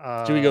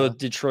 Do we go with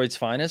Detroit's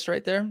finest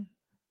right there?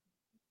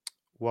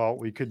 Well,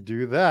 we could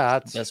do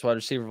that. Best wide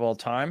receiver of all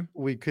time.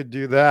 We could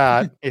do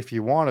that if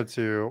you wanted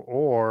to,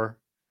 or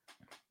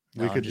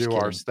we could do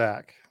our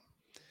stack.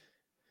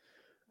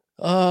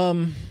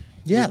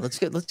 Yeah, let's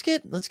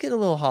get a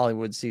little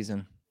Hollywood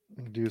season.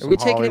 Are we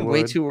taking it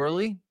way too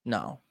early?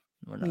 No.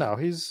 No,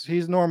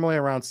 he's normally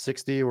around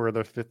 60 or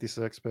the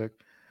 56 pick.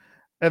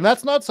 And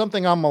that's not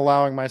something I'm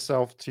allowing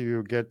myself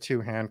to get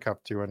too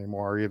handcuffed to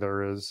anymore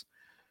either.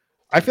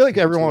 I feel like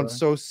everyone's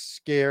so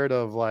scared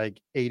of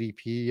like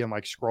ADP and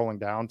like scrolling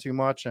down too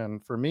much.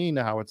 And for me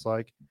now, it's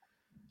like,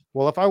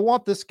 well, if I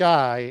want this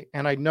guy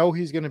and I know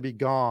he's going to be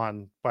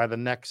gone by the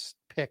next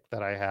pick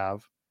that I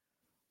have,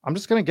 I'm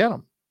just going to get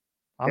him.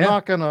 I'm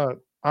not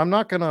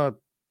going to,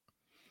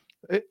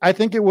 I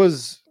think it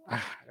was,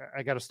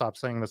 I got to stop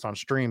saying this on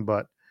stream,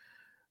 but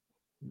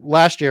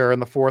last year in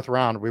the 4th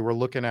round, we were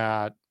looking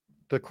at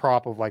the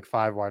crop of like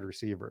 5 wide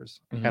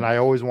receivers, and I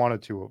always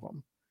wanted 2 of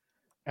them.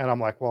 And I'm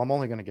like, well, I'm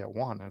only going to get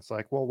one. And it's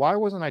like, well, why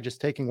wasn't I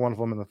just taking one of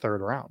them in the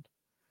 3rd round?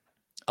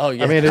 Oh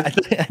yeah. I mean, I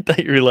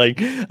thought you were like,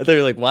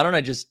 why don't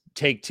I just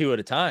take 2 at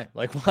a time?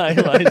 Like, why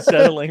am I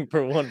settling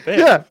for one pick?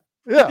 Yeah.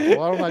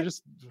 Why don't I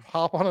just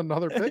hop on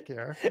another pick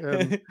here?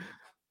 And,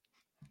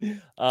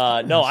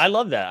 no, I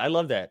love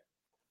that.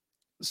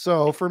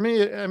 So for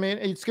me, I mean,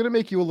 it's going to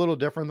make you a little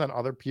different than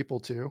other people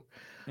too.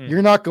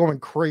 You're not going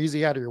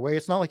crazy out of your way.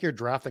 It's not like you're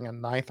drafting a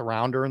 9th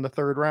rounder in the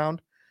 3rd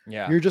round.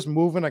 Yeah. You're just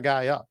moving a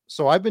guy up.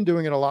 So I've been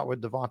doing it a lot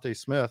with Devontae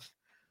Smith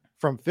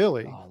from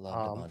Philly. Oh, I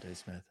love Devontae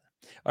Smith.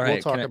 All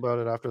right. We'll talk about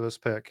it after this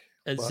pick.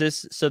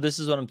 This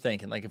is what I'm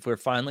thinking. Like if we're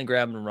finally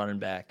grabbing a running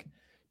back,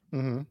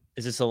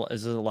 is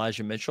it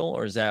Elijah Mitchell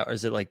or is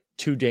it like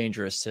too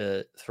dangerous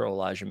to throw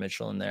Elijah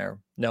Mitchell in there,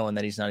 knowing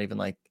that he's not even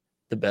like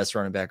the best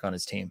running back on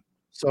his team?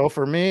 So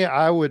for me,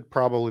 I would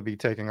probably be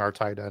taking our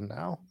tight end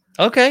now.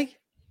 Okay.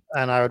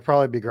 And I would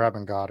probably be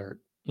grabbing Goddard.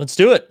 Let's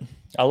do it.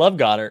 I love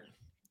Goddard.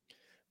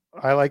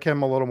 I like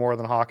him a little more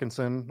than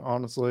Hawkinson,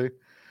 honestly.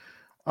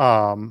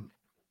 I'm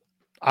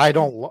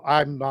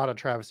not a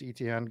Travis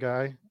Etienne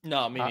guy.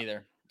 No, me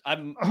neither. I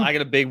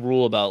got a big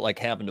rule about like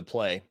having to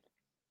play.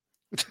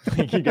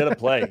 You gotta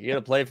play. You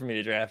gotta play for me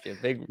to draft you.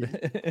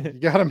 You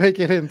gotta make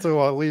it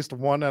into at least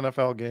one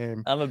NFL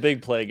game. I'm a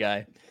big play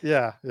guy.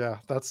 Yeah.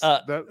 That's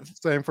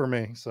same for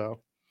me. So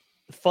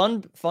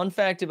fun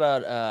fact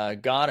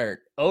about Goddard.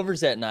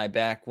 Overzet and I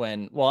back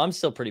when, well, I'm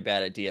still pretty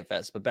bad at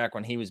DFS, but back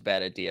when he was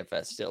bad at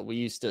DFS still, we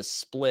used to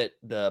split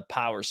the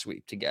power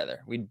sweep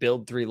together. We'd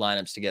build 3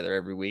 lineups together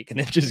every week and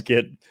then just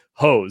get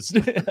hosed.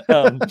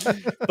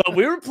 But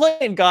we were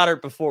playing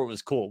Goddard before it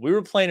was cool. We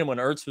were playing him when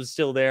Ertz was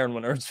still there and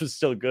when Ertz was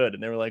still good.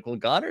 And they were like, well,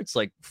 Goddard's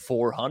like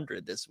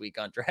 400 this week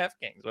on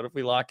DraftKings. What if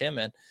we lock him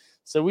in?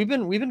 So we've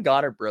been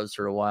Goddard bros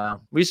for a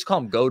while. We used to call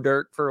him Go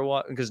Dirt for a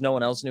while because no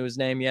one else knew his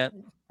name yet.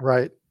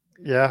 Right.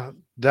 Yeah.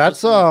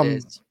 That's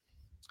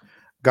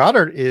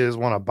Goddard is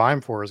one of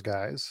Beimfor's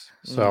guys.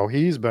 So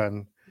he's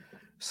been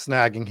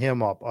snagging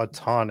him up a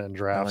ton in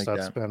drafts.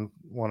 That's been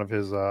one of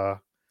his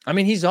I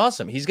mean, he's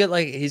awesome. He's got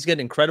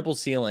incredible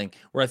ceiling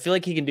where I feel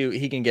like he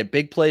can get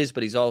big plays,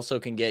 but he's also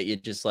can get you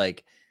just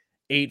like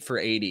 8 for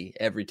 80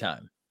 every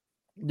time.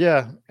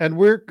 Yeah. And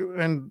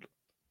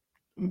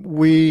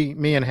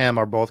me and him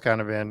are both kind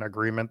of in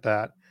agreement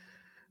that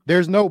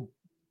there's no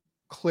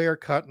clear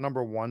cut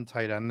number 1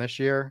 tight end this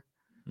year.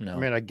 No. I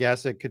mean, I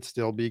guess it could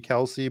still be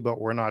Kelsey, but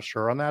we're not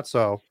sure on that.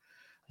 So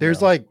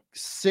there's like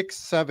 6,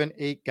 7,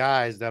 8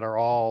 guys that are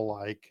all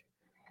like,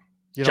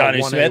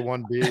 Johnny 1A, Smith.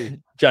 1B.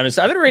 Johnny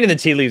Smith. I've been reading the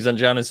tea leaves on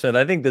Johnny Smith.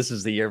 I think this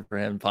is the year for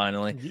him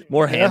finally.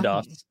 More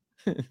handoffs.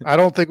 I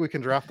don't think we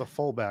can draft a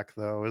fullback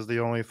though, is the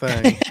only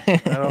thing.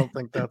 I don't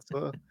think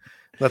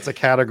that's a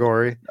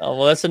category. Oh,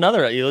 well, that's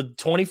another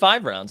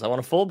 25 rounds. I want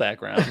a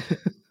fullback round.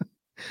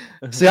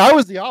 See, I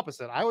was the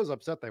opposite. I was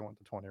upset they went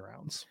to 20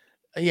 rounds.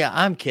 Yeah,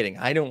 I'm kidding.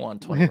 I don't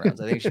want 20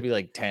 rounds. I think it should be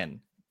like 10.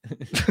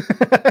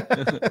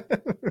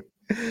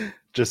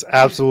 Just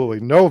absolutely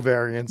no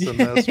variance in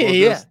this.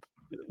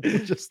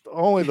 Just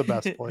only the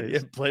best plays. Yeah,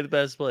 play the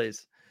best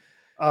plays.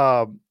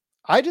 I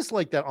just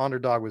like that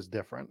Underdog was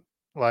different.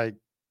 Like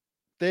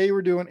they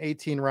were doing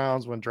 18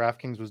 rounds when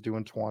DraftKings was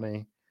doing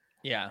 20.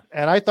 Yeah.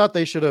 And I thought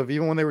they should have,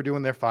 even when they were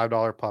doing their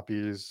 $5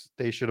 puppies,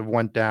 they should have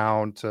went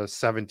down to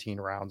 17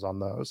 rounds on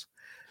those.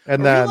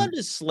 And then allowed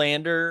to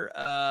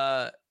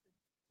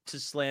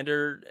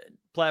slander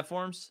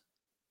platforms?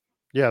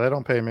 Yeah, they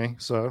don't pay me.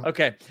 So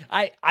okay.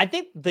 I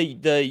think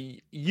the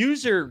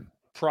user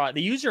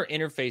the user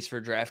interface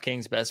for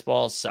DraftKings Best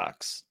Ball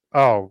sucks.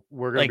 Oh,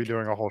 we're going to be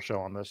doing a whole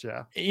show on this.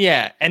 Yeah.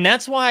 Yeah. And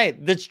that's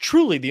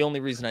truly the only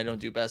reason I don't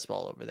do Best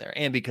Ball over there.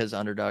 And because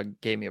Underdog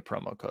gave me a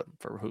promo code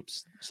for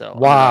hoops. So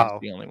wow.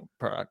 The only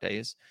product I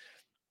use.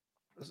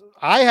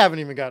 I haven't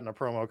even gotten a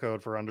promo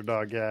code for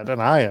Underdog yet,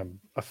 and I am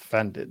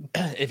offended.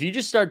 If you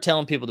just start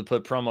telling people to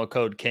put promo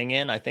code King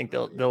in, I think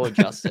they'll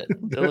adjust it.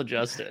 They'll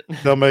adjust it.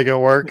 They'll make it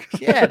work.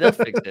 Yeah, they'll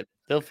fix it.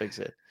 They'll fix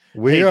it.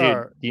 Dude,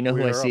 do you know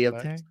who I see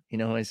up there? You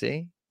know who I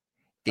see?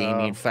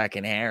 Damian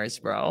fucking Harris,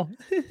 bro.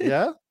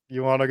 Yeah?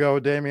 You want to go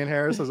with Damian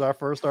Harris as our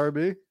first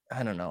RB?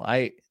 I don't know.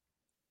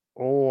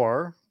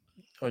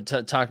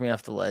 Talk me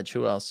off the ledge.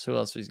 Who else? Who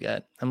else we've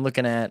got? I'm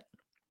looking at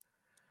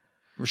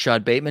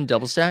Rashad Bateman,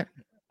 double stack.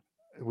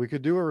 We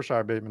could do a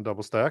Rashad Bateman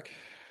double stack.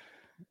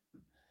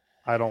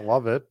 I don't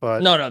love it,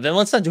 but no. Then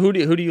let's not. Who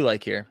do you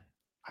like here?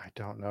 I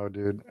don't know,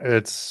 dude.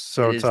 It's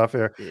so tough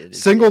here.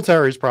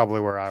 Singletary's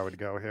probably where I would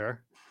go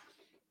here.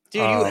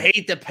 Dude, you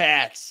hate the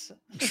Pats.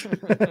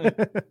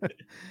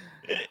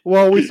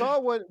 Well, we saw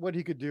what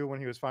he could do when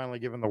he was finally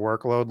given the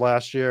workload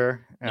last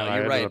year. And no,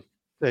 you're right.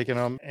 Taking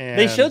him, and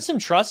they showed some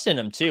trust in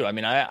him too. I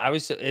mean, I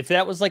was, if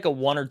that was like a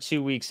 1 or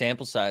 2 week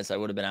sample size, I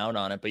would have been out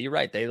on it. But you're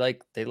right. They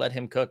let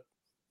him cook.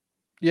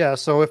 Yeah,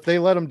 so if they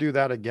let him do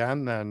that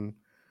again, then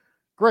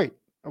great.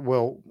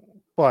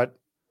 But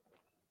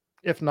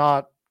if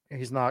not,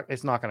 it's not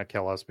going to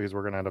kill us because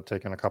we're going to end up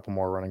taking a couple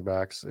more running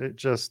backs.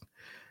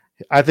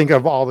 I think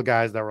of all the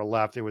guys that were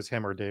left, it was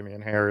him or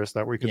Damian Harris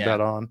that we could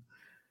bet on.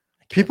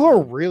 People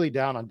are really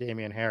down on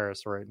Damian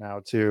Harris right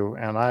now too,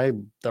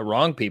 and the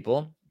wrong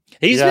people.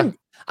 He's been.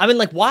 I mean,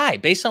 like, why?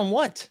 Based on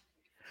what?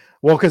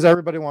 Well, because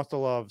everybody wants to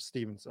love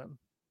Stevenson.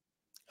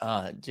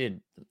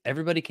 Dude,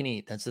 everybody can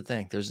eat. That's the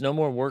thing. There's no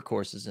more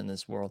workhorses in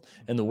this world,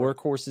 and the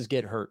workhorses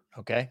get hurt.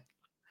 Okay.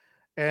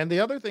 And the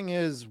other thing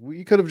is,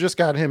 we could have just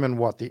got him in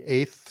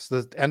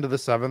the end of the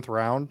 7th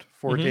round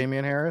for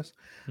Damian Harris.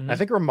 I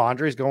think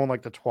Ramondre's going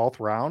like the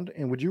 12th round.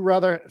 And would you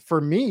rather, for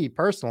me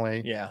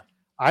personally,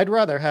 I'd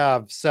rather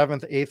have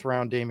 7th, 8th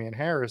round Damian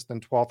Harris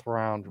than 12th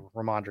round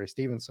Ramondre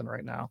Stevenson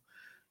right now.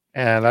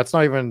 And that's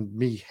not even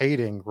me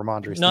hating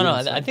Ramondre Stevenson. No,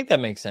 I think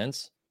that makes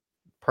sense.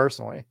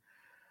 Personally.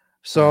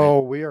 So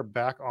we are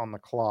back on the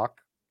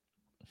clock.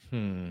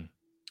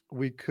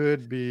 We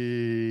could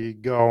be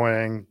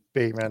going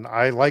Bateman.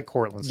 I like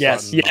Cortland.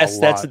 Yes,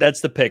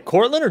 that's the pick.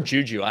 Cortland or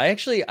Juju? I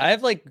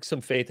have like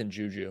some faith in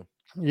Juju.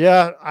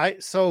 Yeah, I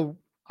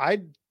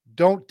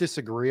don't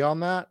disagree on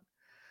that.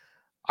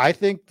 I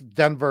think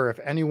Denver, if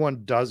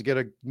anyone does get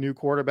a new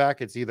quarterback,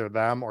 it's either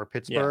them or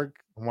Pittsburgh,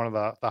 one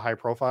of the high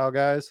profile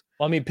guys.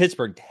 Well, I mean,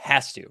 Pittsburgh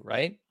has to,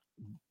 right?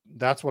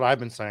 That's what I've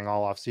been saying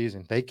all off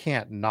season. They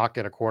can't not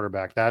get a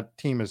quarterback. That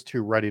team is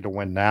too ready to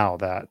win now.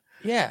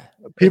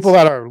 People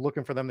that are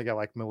looking for them to get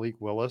like Malik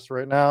Willis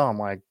right now, I'm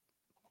like,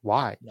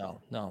 why? No.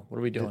 What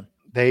are we doing?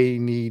 They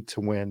need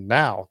to win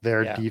now.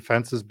 Their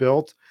defense is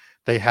built.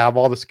 They have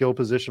all the skill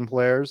position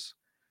players.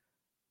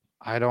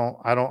 I don't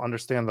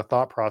understand the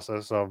thought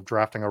process of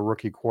drafting a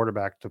rookie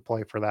quarterback to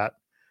play for that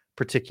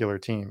particular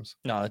teams.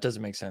 No, that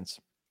doesn't make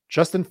sense.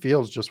 Justin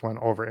Fields just went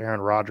over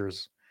Aaron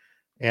Rodgers.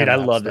 And I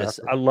love this.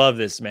 I love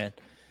this, man.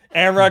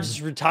 Aaron Rodgers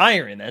is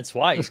retiring. That's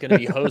why he's going to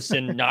be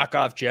hosting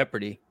Knockoff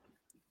Jeopardy.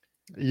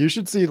 You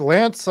should see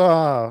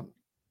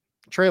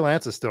Trey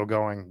Lance is still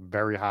going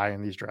very high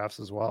in these drafts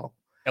as well.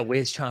 And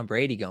where's Tom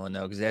Brady going,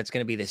 though? Because that's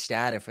going to be the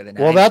starter for the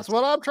Niners. Well, that's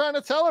what I'm trying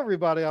to tell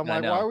everybody. I'm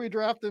like, why are we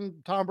drafting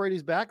Tom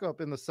Brady's backup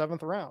in the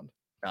 7th round?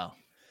 No,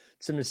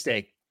 it's a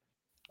mistake.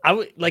 I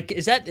would like,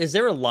 is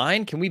there a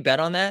line? Can we bet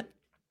on that?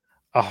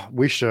 Oh,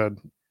 we should.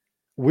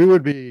 We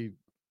would be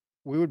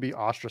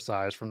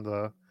ostracized from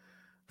the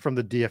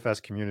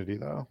DFS community,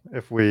 though,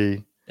 if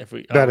we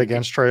bet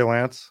against Trey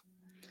Lance.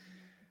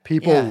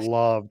 People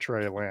love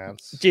Trey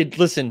Lance. Dude,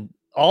 listen.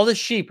 All the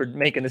sheep are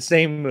making the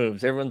same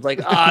moves. Everyone's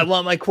like, I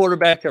want my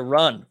quarterback to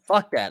run.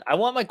 Fuck that. I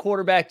want my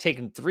quarterback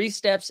taking 3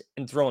 steps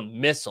and throwing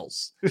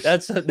missiles.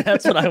 That's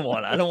what I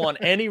want. I don't want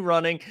any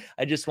running.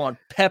 I just want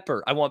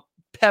pepper. I want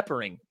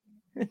peppering.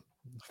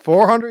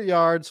 400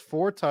 yards,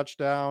 4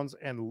 touchdowns,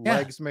 and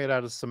legs made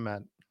out of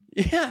cement.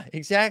 Yeah,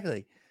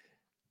 exactly.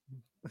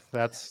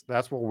 That's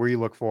what we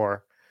look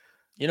for.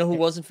 You know who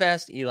wasn't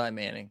fast? Eli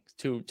Manning,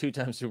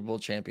 two-time Super Bowl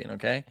champion,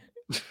 okay?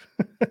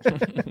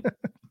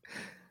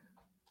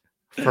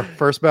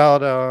 First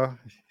ballot,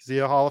 is he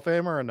a Hall of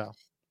Famer or no?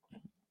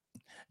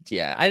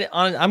 Yeah,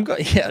 I'm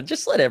going. Yeah,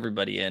 just let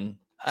everybody in.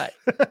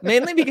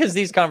 Mainly because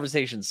these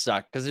conversations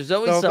suck. Because there's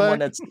always someone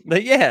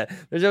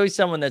there's always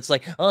someone that's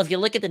like, oh, if you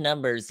look at the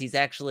numbers, he's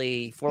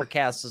actually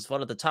forecast as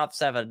one of the top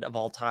 7 of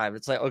all time.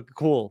 It's like, oh,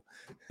 cool,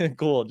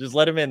 cool. Just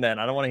let him in then.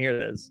 I don't want to hear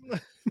this.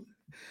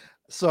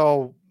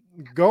 So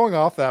going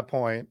off that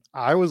point,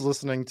 I was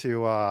listening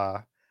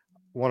to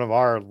one of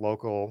our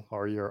local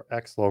or your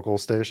ex-local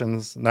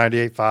stations,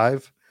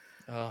 98.5.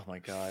 Oh my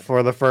God.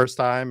 For the first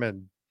time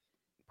in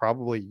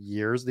probably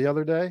years the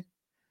other day.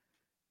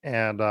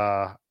 And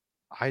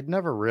I'd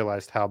never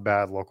realized how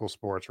bad local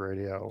sports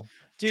radio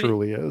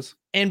truly is.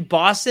 And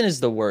Boston is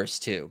the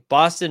worst too.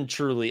 Boston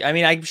truly. I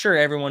mean, I'm sure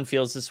everyone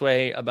feels this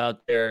way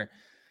about their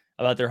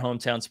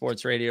hometown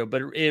sports radio,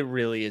 but it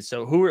really is.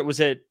 So who was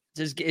it?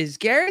 Is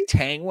Gary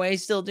Tangway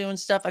still doing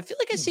stuff? I feel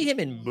like I see him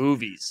in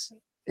movies.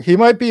 He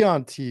might be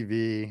on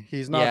TV.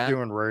 He's not Yeah.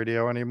 doing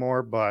radio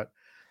anymore, but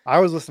I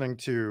was listening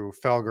to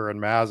Felger and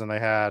Maz, and they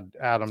had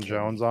Adam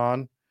Jones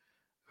on,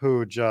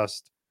 who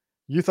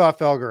you thought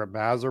Felger and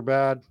Maz are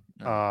bad.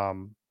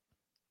 No.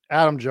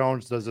 Adam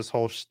Jones does this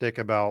whole shtick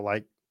about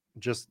like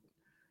just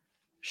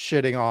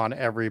shitting on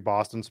every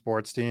Boston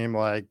sports team,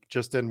 like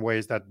just in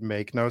ways that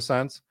make no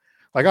sense.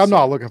 Like, I'm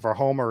not looking for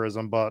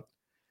homerism, but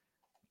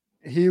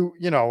he,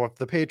 if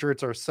the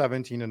Patriots are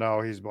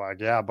 17-0, he's like,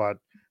 yeah, but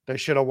they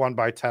should have won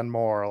by 10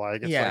 more.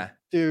 Like, it's like,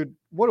 dude,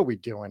 what are we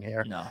doing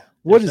here? No.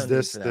 What is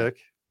this stick?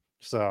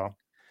 So,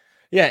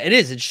 yeah, it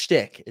is. It's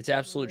shtick. It's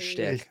absolute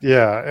shtick.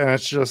 Yeah. And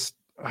it's just,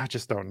 I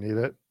just don't need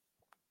it.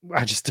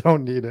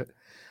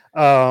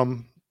 All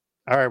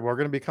right. We're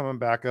going to be coming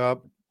back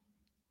up.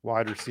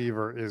 Wide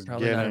receiver is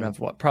probably not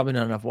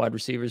enough wide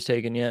receivers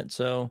taken yet.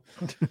 So,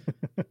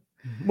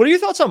 what are your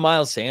thoughts on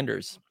Miles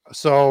Sanders?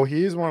 So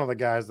he's one of the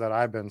guys that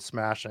I've been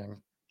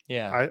smashing.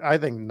 Yeah, I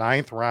think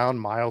 9th round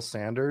Miles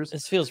Sanders.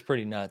 This feels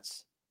pretty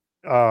nuts.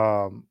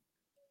 The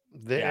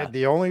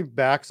only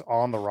backs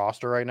on the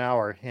roster right now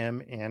are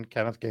him and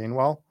Kenneth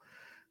Gainwell.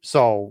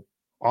 So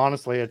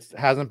honestly, it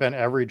hasn't been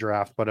every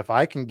draft, but if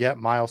I can get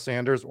Miles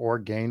Sanders or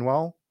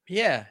Gainwell,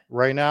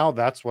 right now,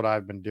 that's what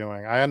I've been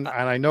doing. And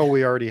I know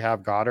we already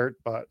have Goddard,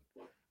 but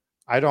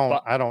I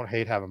don't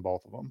hate having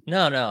both of them.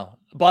 No.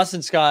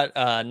 Boston Scott,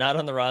 not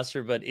on the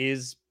roster, but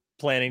is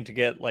planning to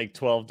get like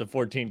 12 to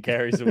 14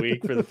 carries a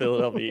week for the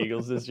Philadelphia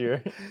Eagles this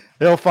year.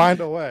 He'll find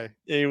a way.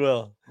 He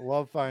will.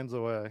 Love finds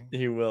a way.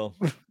 He will.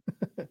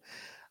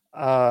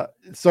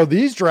 So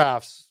these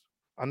drafts,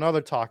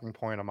 another talking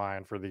point of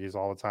mine for these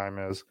all the time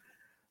is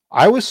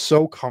I was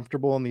so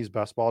comfortable in these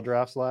best ball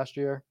drafts last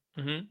year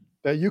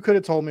that you could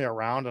have told me a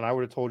round and I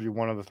would have told you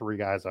one of the 3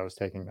 guys I was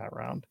taking that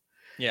round.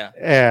 Yeah.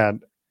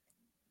 And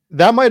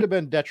that might have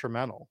been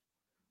detrimental,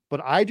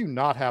 but I do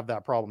not have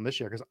that problem this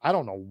year because I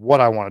don't know what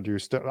I want to do.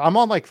 I'm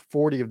on like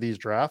 40 of these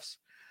drafts,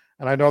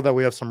 and I know that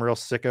we have some real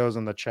sickos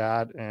in the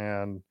chat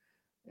and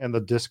in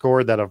the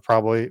Discord that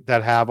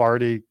have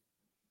already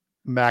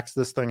maxed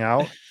this thing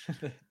out.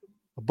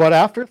 But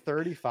after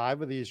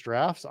 35 of these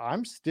drafts,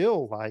 I'm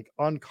still like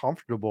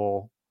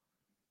uncomfortable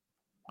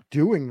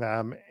doing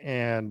them.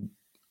 And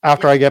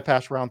after I get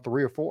past round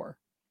 3 or 4,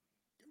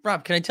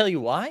 Rob, can I tell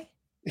you why?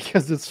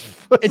 Because it's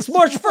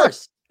March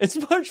 1st. It's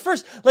March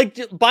 1st. Like,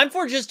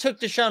 Beimfohr just took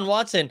Deshaun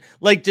Watson.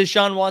 Like,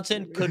 Deshaun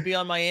Watson could be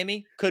on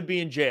Miami, could be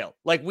in jail.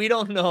 Like, we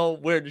don't know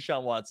where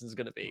Deshaun Watson's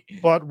going to be.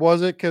 But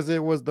was it because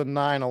it was the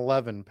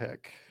 9-11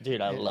 pick? Dude,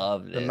 I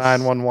love this. The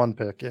 9-1-1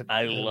 pick.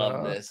 I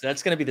love this.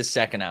 That's going to be the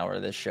second hour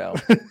of this show.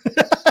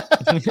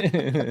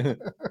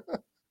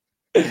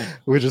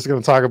 We're just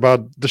going to talk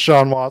about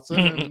Deshaun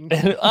Watson.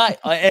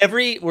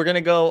 We're going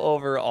to go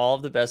over all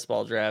of the best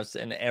ball drafts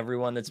and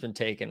everyone that's been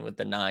taken with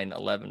the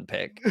 9-11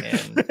 pick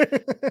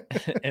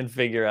and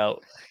figure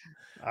out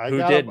who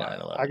did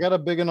 9-11. I got a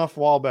big enough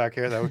wall back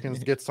here that we can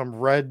get some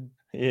red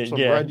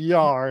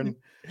yarn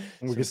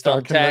and we can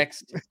start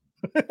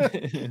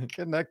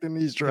connecting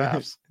these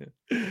drafts.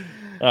 All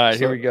right,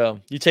 here we go.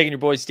 You taking your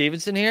boy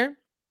Stevenson here?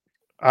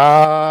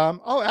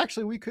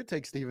 Actually, we could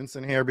take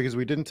Stevenson here because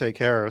we didn't take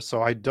Harris,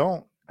 so I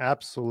don't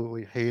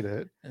absolutely hate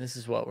it. And this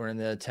is what we're in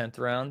the 10th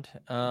round.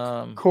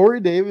 Corey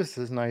Davis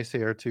is nice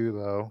here too,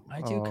 though.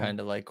 I do kind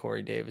of like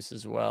Corey Davis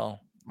as well.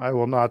 I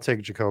will not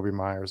take Jacoby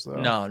Myers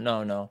though.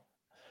 No.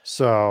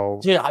 So,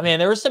 dude, I mean,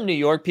 there were some New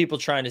York people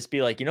trying to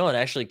be like, you know what?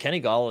 Actually,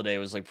 Kenny Golladay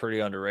was like pretty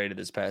underrated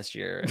this past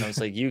year, and I was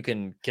like, you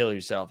can kill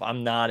yourself.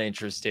 I'm not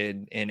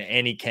interested in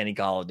any Kenny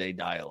Golladay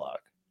dialogue.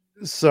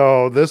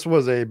 So this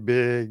was a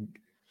big.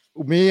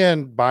 Me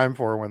and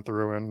Beimfohr went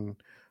through and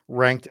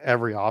ranked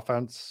every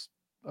offense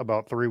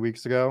about 3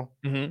 weeks ago.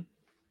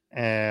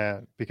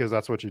 And because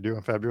that's what you do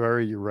in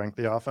February, you rank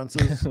the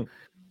offenses.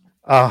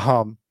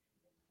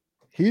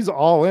 He's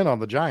all in on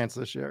the Giants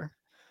this year.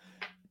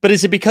 But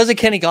is it because of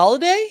Kenny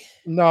Golladay?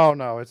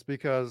 No, it's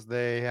because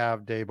they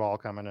have Dayball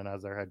coming in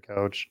as their head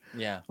coach.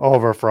 Yeah.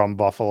 Over from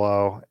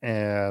Buffalo.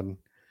 And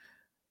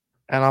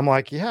I'm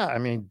like, yeah, I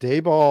mean,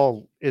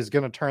 Dayball is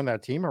going to turn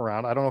that team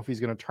around. I don't know if he's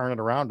going to turn it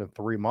around in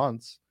 3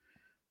 months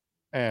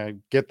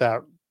and get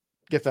that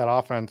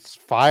offense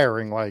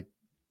firing like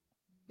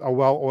a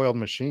well-oiled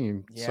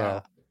machine. Yeah.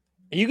 So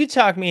you could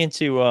talk me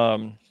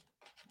into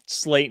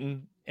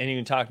Slayton, and you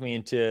can talk me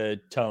into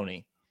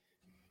Tony.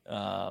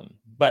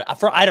 But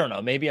I don't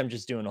know, maybe I'm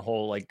just doing a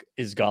whole like,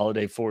 is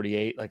Golladay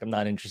 48? Like, I'm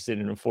not interested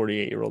in a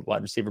 48-year-old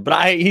wide receiver,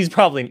 but he's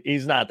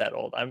not that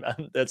old. I'm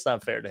that's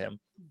not fair to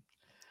him.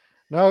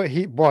 No,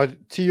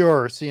 but to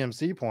your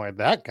CMC point,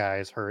 that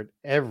guy's hurt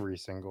every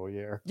single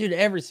year. Dude,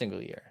 every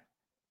single year.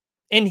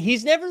 And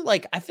he's never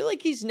I feel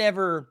like he's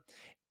never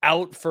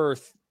out for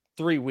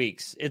 3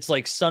 weeks. It's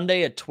like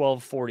Sunday at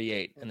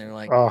 12:48. And they're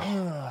like,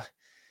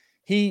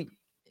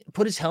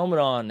 put his helmet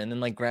on and then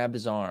like grabbed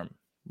his arm.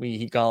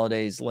 He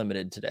Galladay's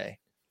limited today.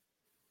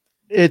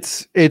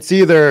 It's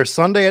either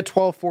Sunday at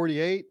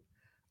 12:48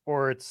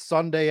 or it's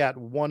Sunday at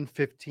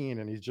 1:15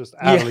 and he's just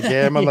out of the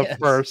game on the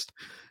first.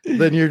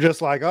 Then you're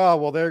just like, oh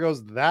well, there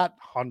goes that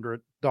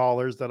 $100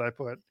 that I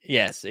put.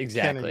 Yes,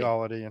 exactly. Kenny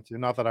Galladay into.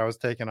 Not that I was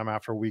taking him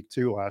after week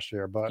 2 last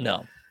year, but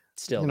no,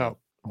 still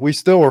we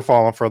still were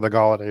falling for the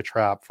Galladay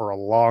trap for a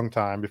long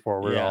time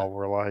before we all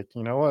were like,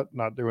 you know what,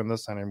 not doing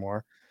this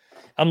anymore.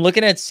 I'm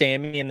looking at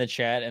Sammy in the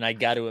chat, and I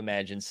got to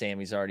imagine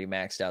Sammy's already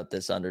maxed out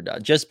this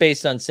underdog just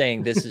based on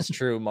saying this is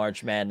true.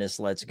 March Madness,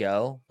 let's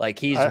go. Like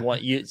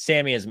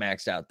Sammy has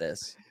maxed out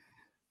this.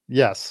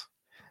 Yes,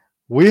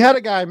 we had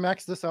a guy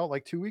max this out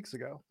like 2 weeks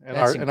ago in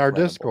our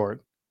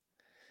Discord.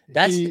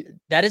 That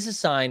is a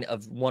sign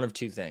of one of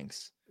two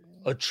things: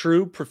 a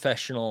true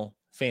professional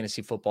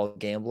fantasy football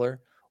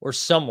gambler or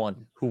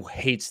someone who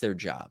hates their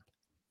job.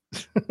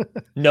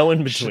 No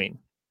in between.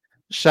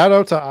 Shout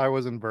out to I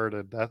Was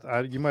Inverted.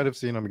 You might have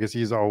seen him because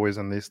he's always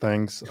in these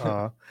things.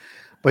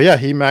 But yeah,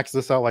 he maxed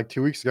this out like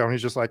 2 weeks ago, and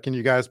he's just like, "Can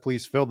you guys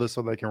please fill this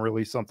so they can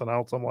release something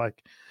else?" I'm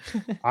like,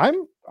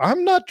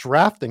 I'm not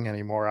drafting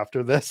anymore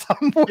after this.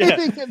 I'm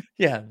waiting.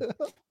 Yeah.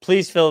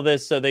 Please fill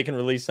this so they can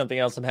release something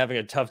else. I'm having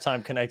a tough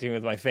time connecting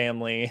with my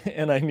family,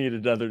 and I need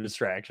another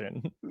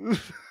distraction.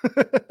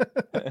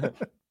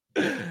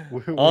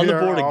 On the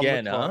board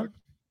again, huh?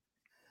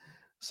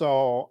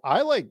 So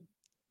I like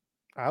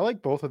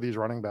both of these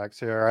running backs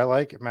here. I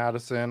like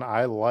Madison.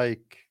 I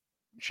like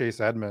Chase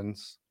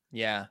Edmonds.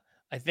 Yeah,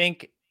 I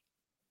think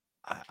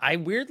I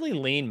weirdly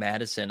lean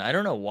Madison. I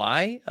don't know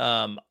why.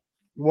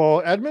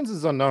 Well, Edmonds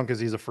is unknown because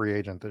he's a free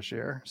agent this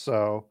year.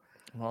 So,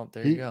 well,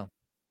 there you go.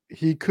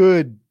 He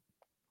could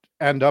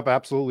end up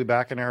absolutely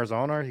back in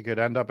Arizona. He could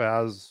end up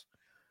as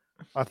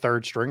a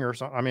third stringer or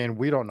something. I mean,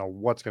 we don't know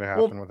what's going to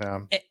happen with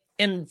him.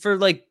 And for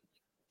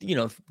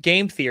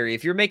game theory,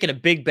 if you're making a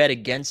big bet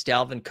against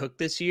Dalvin Cook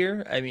this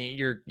year, I mean,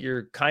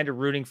 you're kind of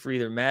rooting for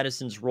either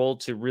Madison's role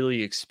to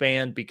really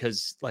expand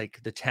because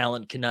like the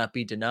talent cannot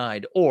be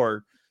denied,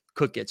 or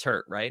Cook gets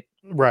hurt, right?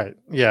 Right.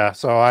 Yeah.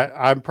 So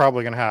I'm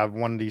probably going to have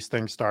one of these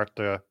things start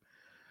to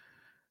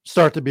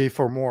be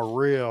for more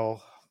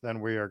real. Then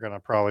we are going to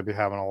probably be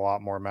having a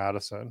lot more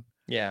Madison.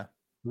 Yeah.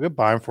 We could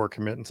buy him for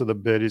committing to the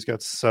bid. He's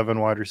got 7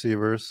 wide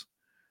receivers.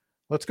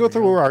 Let's go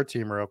through our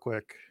team real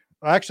quick.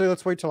 Actually,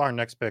 let's wait till our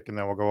next pick, and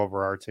then we'll go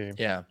over our team.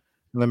 Yeah.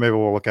 And then maybe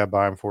we'll look at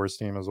buying for his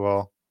team as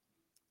well.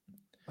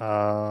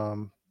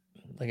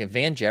 Like a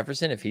Van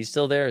Jefferson, if he's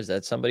still there, is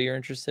that somebody you're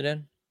interested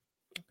in?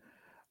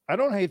 I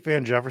don't hate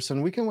Van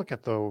Jefferson. We can look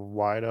at the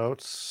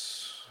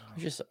wideouts.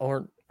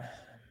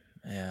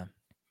 Yeah.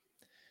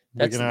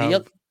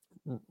 That's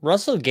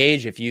Russell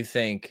Gage, if you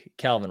think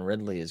Calvin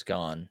Ridley is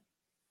gone.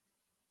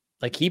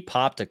 Like he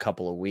popped a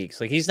couple of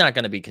weeks. Like he's not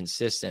going to be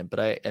consistent,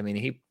 but I mean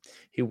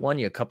he won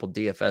you a couple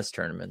DFS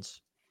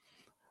tournaments.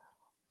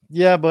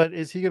 Yeah, but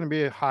is he going to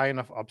be a high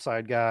enough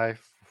upside guy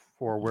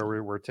for where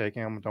we were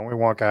taking him? Don't we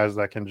want guys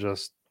that can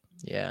just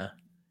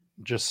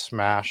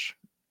smash?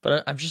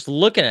 But I'm just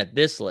looking at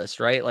this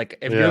list, right? Like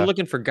if you're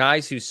looking for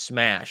guys who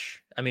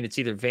smash, I mean it's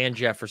either Van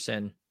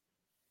Jefferson,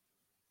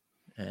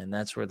 and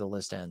that's where the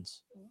list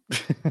ends,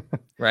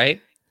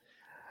 right?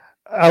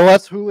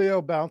 Unless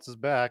Julio bounces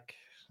back.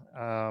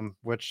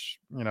 Which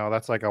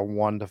that's like a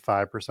 1 to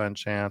 5%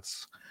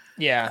 chance.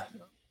 Yeah,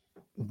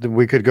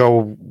 we could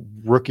go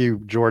rookie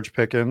George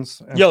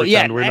Pickens. And we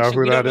know who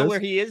we that don't know is. where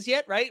he is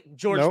yet, right?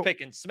 George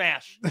Pickens,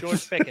 smash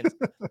George Pickens.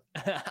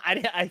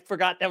 I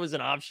forgot that was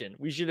an option.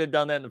 We should have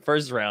done that in the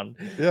first round.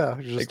 Yeah,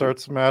 we just start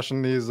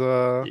smashing these.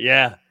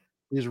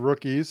 These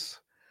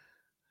rookies.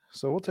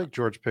 So we'll take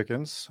George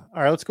Pickens.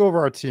 All right, let's go over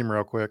our team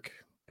real quick.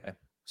 Okay.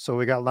 So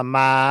we got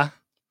Lamar,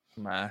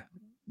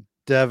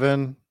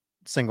 Devin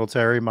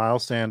Singletary,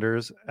 Miles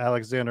Sanders,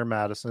 Alexander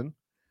Madison,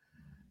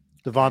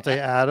 Devontae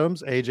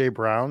Adams, AJ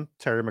Brown,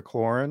 Terry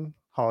McLaurin,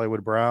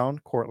 Hollywood Brown,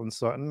 Cortland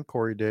Sutton,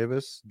 Corey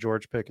Davis,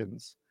 George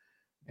Pickens,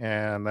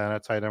 and then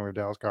at tight end we have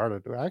Dallas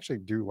Goedert. I actually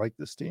do like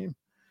this team.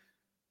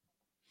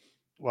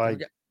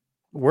 Like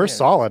we're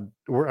solid.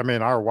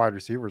 Our wide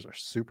receivers are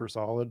super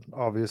solid,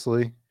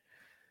 obviously.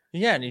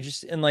 Yeah,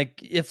 and like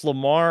if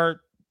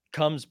Lamar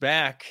comes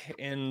back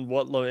in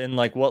what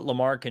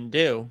Lamar can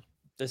do.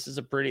 This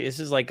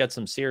is like got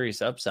some serious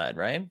upside,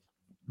 right?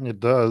 It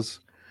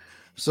does.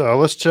 So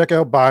let's check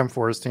out Bime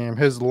for his team.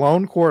 His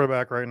lone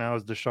quarterback right now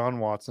is Deshaun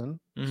Watson.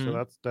 Mm-hmm.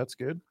 So that's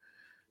good.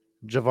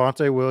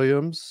 Javonte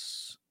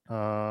Williams.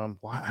 I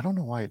don't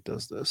know why it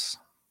does this.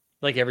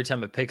 Like every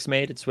time a pick's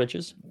made, it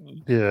switches.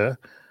 Yeah.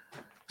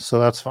 So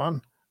that's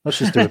fun. Let's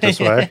just do it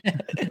this way.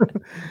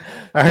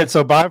 All right.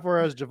 So Bime for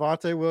us,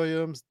 Javonte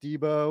Williams,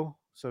 Debo.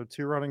 So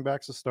 2 running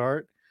backs to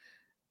start.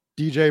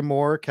 DJ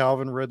Moore,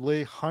 Calvin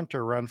Ridley,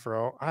 Hunter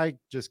Renfrow. I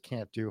just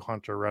can't do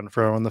Hunter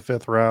Renfrow in the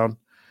 5th round.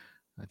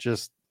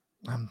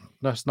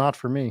 That's not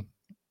for me.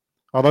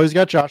 Although he's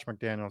got Josh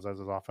McDaniels as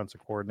his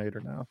offensive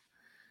coordinator now.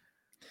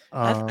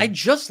 I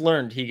just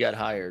learned he got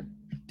hired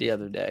the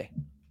other day.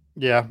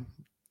 Yeah.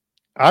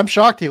 I'm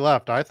shocked he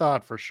left. I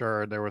thought for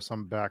sure there was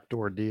some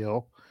backdoor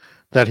deal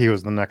that he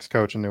was the next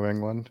coach in New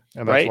England,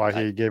 and that's right? why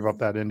he gave up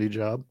that Indy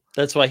job.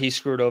 That's why he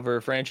screwed over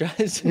a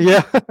franchise.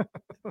 Yeah.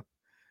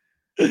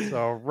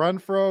 So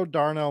Renfro,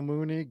 Darnell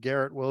Mooney,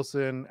 Garrett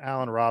Wilson,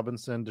 Allen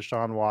Robinson,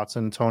 Deshaun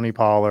Watson, Tony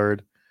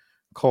Pollard,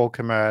 Cole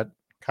Kmet,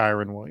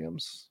 Kyron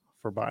Williams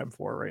for buy him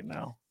for right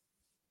now.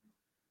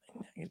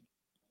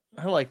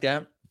 I like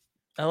that.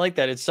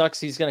 It sucks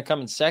he's going to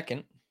come in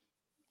second.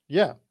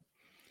 Yeah.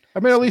 I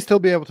mean, at least he'll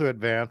be able to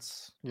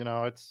advance. You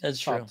know,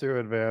 that's top true. 2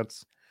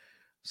 advance.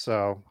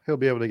 So he'll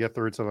be able to get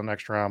through to the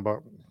next round.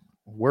 But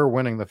we're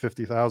winning the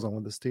 50,000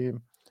 with this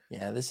team.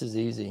 Yeah, this is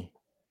easy.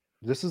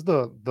 This is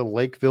the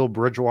Lakeville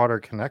Bridgewater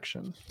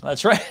connection.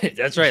 That's right.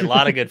 That's right. A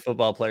lot of good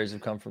football players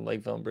have come from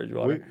Lakeville and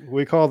Bridgewater.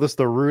 We call this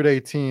the Route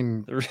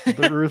 18.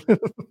 The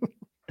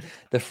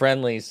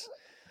friendlies.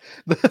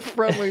 The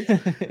friendlies.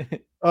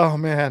 Oh,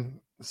 man.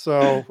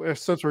 So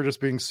since we're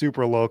just being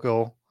super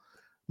local,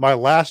 my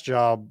last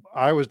job,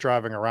 I was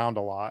driving around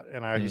a lot,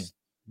 and I was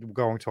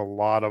going to a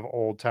lot of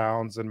old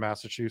towns in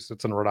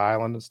Massachusetts and Rhode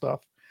Island and stuff.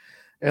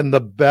 And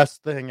the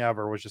best thing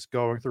ever was just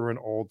going through an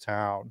old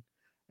town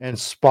and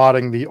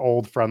spotting the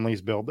old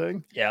Friendlies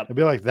building. Yeah. It'd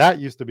be like, that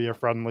used to be a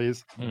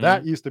Friendlies.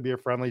 That used to be a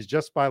Friendlies,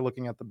 just by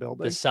looking at the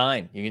building. The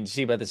sign. You can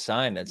see by the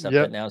sign that's up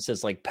that now it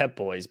says like Pep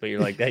Boys, but you're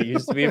like, that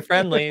used to be a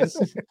Friendlies.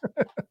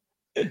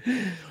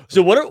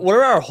 So what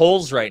are our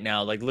holes right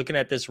now? Like, looking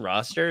at this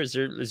roster, is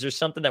there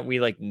something that we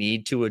like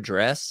need to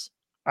address?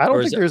 I don't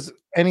think there's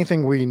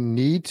anything we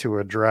need to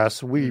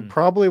address. We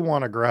probably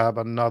want to grab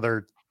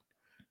another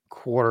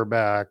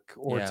quarterback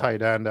or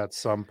tight end at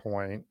some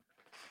point.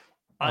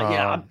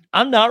 I'm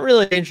not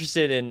really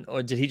interested in.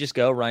 Or did he just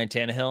go, Ryan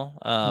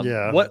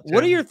Tannehill?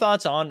 What are your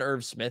thoughts on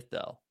Irv Smith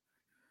though?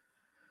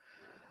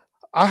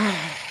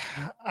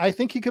 I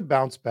think he could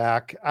bounce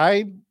back.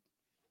 I'm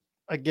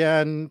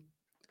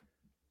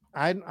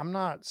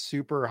not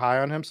super high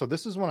on him, so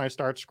this is when I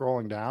start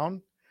scrolling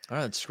down. All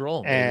right,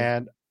 scroll.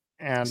 And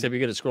except you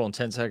get to scroll in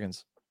 10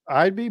 seconds.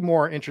 I'd be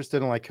more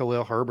interested in like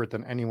Khalil Herbert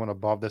than anyone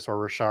above this, or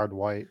Rashard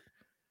White.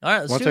 All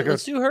right,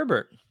 let's do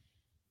Herbert.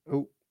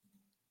 Ooh.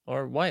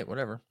 Or White,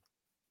 whatever.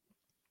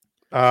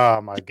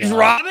 Oh my God.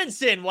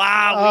 Robinson.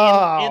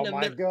 Wow.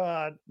 My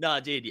God. No,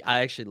 dude,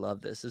 I actually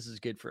love this. This is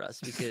good for us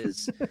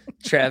because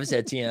Travis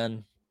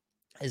Etienne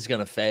is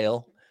gonna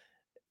fail.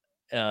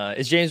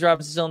 Is James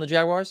Robinson still in the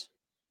Jaguars?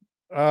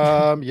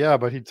 Yeah,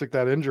 but he took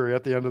that injury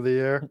at the end of the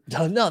year.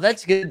 No,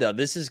 that's good though.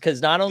 This is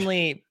because not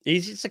only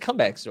he's just a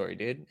comeback story,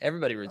 dude.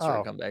 Everybody roots for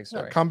a comeback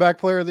story. Comeback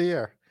player of the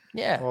year.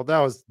 Yeah. Well, that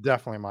was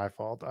definitely my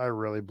fault. I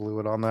really blew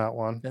it on that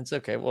one. That's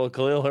okay. Well,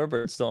 Khalil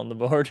Herbert's still on the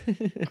board.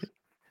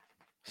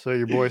 So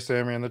your boy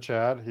Sammy in the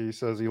chat, he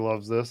says he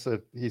loves this.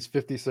 He's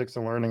 56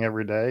 and learning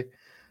every day.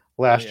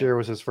 Last year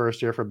was his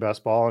first year for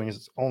best ball, and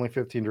he's only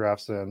 15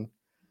 drafts in.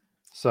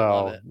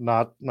 So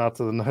not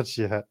to the nuts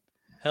yet.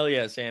 Hell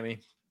yeah, Sammy.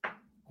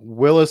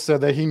 Willis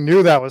said that he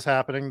knew that was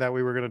happening, that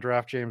we were going to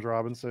draft James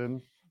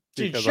Robinson.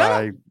 Dude,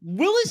 shut up.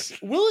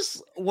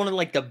 Willis, one of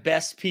like the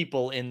best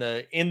people in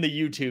the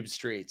YouTube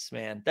streets,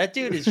 man. That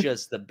dude is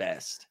just the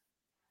best.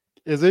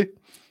 Is he?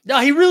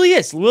 No, he really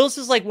is. Willis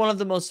is like one of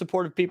the most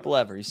supportive people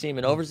ever. You see him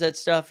in Overset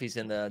stuff. He's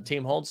in the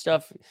Team Hold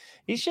stuff.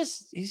 He's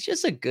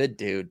just a good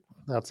dude.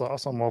 That's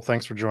awesome. Well,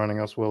 thanks for joining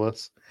us,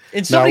 Willis.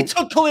 And somebody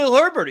took Khalil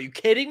Herbert. Are you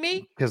kidding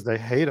me? Because they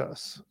hate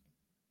us.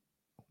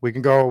 We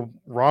can go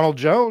Ronald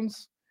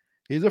Jones.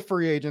 He's a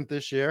free agent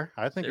this year.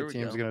 I think the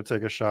team's going to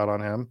take a shot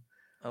on him.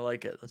 I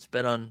like it. Let's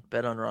bet on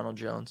Ronald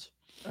Jones.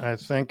 I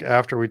think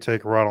after we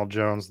take Ronald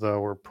Jones, though,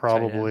 we're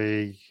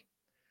probably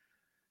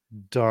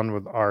done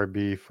with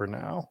RB for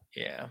now.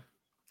 Yeah.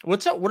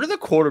 What are the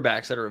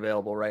quarterbacks that are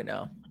available right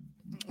now?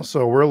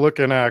 So we're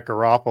looking at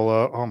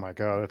Garoppolo. Oh my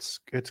God, it's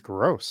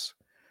gross.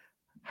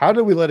 How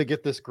did we let it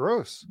get this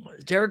gross?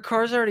 Derek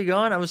Carr's already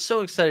gone. I was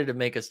so excited to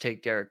make us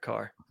take Derek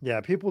Carr.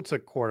 Yeah, people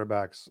took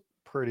quarterbacks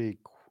pretty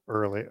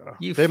early.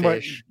 You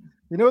fish.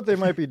 You know what they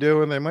might be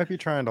doing? They might be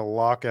trying to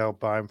lock out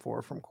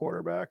Bime4 from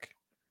quarterback,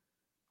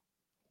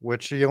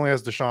 which he only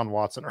has Deshaun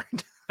Watson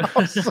right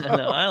now. So.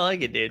 No, I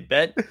like it, dude.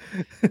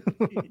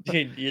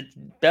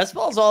 Best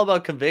ball's all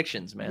about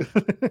convictions, man.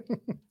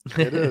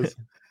 It is.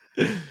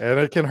 And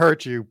it can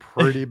hurt you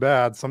pretty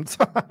bad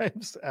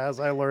sometimes, as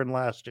I learned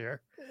last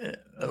year.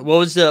 What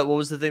was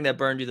the thing that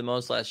burned you the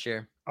most last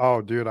year?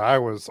 Oh, dude, I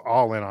was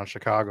all in on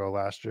Chicago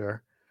last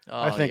year.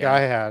 Oh, I think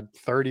I had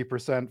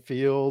 30%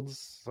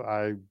 Fields,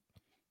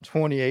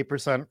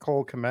 28%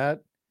 Cole Kmet.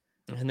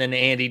 And then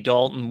Andy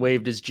Dalton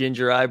waved his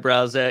ginger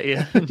eyebrows at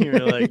you, and you were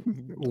like,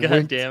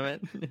 God damn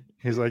it.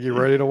 He's like, you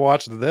ready to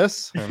watch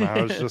this? And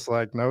I was just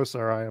like, no,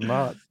 sir, I am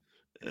not.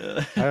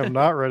 I am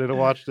not ready to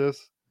watch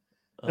this.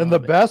 And the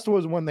best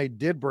was when they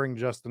did bring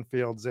Justin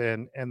Fields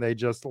in, and they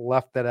just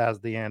left it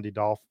as the Andy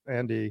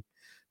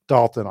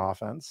Dalton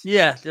offense.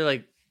 Yeah, they're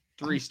like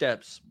 3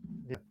 steps.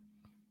 Yeah.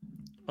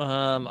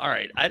 All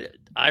right.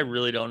 I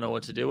really don't know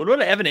what to do. What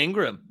about Evan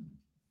Ingram?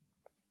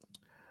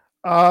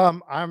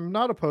 I'm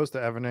not opposed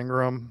to Evan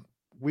Ingram.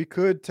 We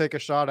could take a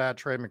shot at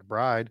Trey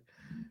McBride.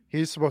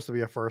 He's supposed to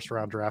be a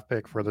first-round draft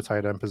pick for the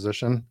tight end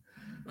position.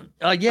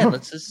 Yeah,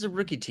 this is a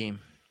rookie team.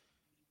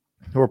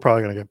 We're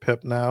probably gonna get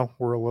pipped now.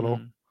 We're a little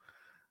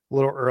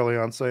early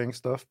on saying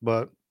stuff,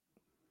 but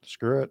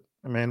screw it.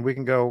 I mean, we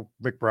can go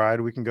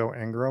McBride, we can go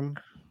Ingram.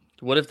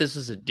 What if this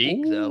is a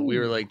deke though? We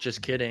were like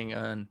just kidding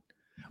on.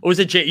 Oh, was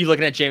it you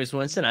looking at Jameis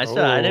Winston? I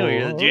saw. I knew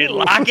you were, dude.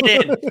 Lock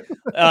it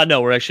in.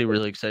 No, we're actually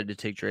really excited to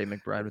take Dre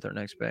McBride with our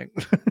next pick.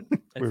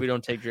 And if we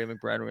don't take Dre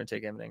McBride, we're gonna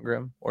take Evan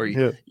Ingram or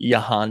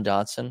Jahan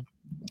Dotson.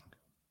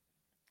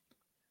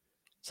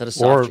 Is that a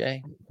soft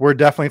J? We're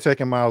definitely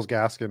taking Myles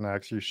Gaskin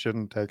next. You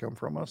shouldn't take him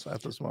from us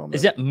at this moment.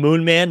 Is that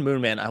Moonman?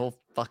 Moonman, I will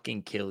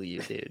fucking kill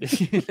you, dude.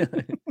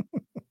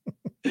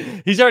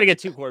 He's already got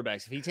 2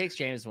 quarterbacks. If he takes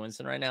Jameis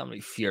Winston right now, I'm gonna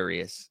be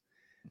furious.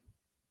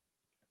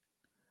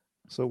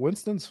 So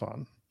Winston's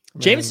fun.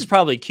 Jameis is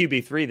probably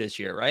QB3 this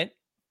year, right?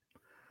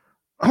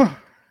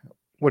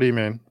 What do you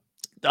mean?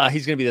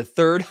 He's going to be the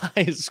 3rd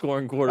highest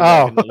scoring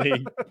quarterback in the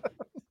league.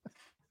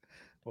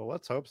 Well,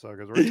 let's hope so,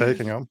 because we're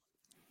taking him.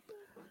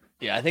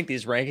 Yeah, I think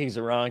these rankings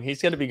are wrong.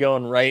 He's going to be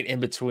going right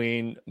in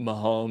between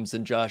Mahomes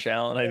and Josh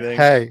Allen, I think.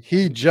 Hey,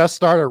 he just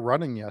started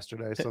running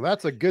yesterday, so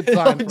that's a good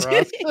sign for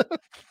us.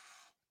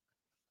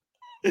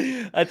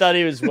 I thought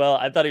he was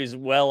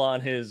well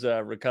on his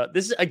recovery.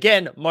 This is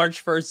again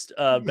March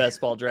 1st best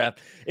ball draft.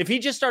 If he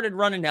just started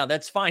running now,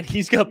 that's fine.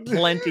 He's got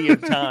plenty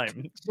of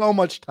time. So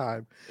much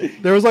time.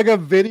 There was like a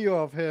video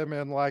of him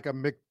in like a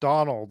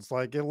McDonald's.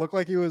 Like it looked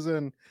like he was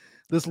in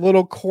this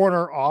little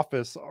corner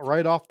office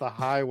right off the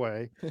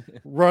highway,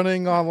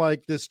 running on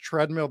like this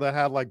treadmill that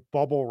had like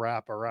bubble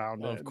wrap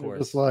around it. Of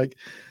course. It's like,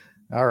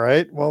 all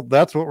right, well,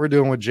 that's what we're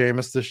doing with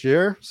Jameis this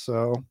year.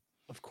 So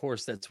of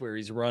course, that's where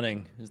he's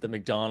running, is the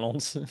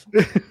McDonald's.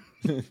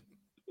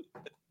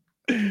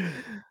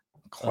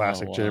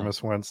 Classic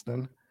Jameis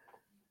Winston.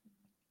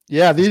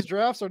 Yeah, these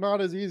drafts are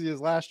not as easy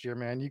as last year,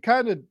 man. You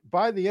kind of,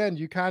 by the end,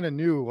 you kind of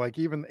knew, like,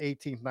 even the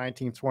 18th,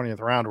 19th, 20th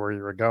round where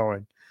you were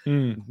going.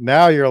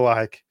 Now you're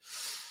like,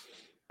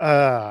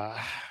 I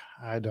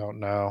don't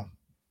know.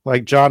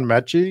 Like John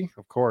Mechie,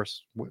 of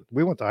course.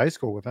 We went to high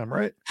school with him,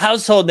 right?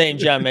 Household name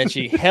John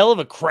Mechie. Hell of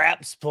a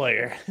craps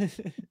player.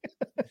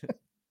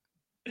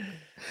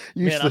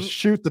 Used to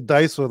shoot the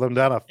dice with him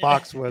down at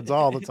Foxwoods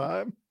all the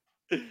time.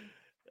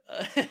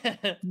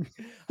 How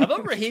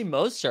about Raheem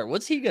Mostert?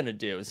 What's he gonna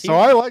do? So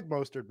I like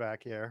Mostert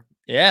back here.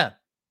 Yeah.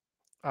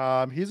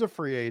 He's a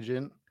free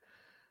agent,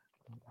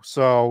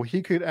 so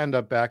he could end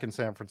up back in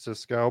San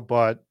Francisco.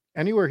 But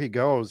anywhere he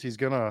goes, he's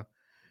gonna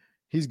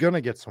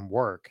get some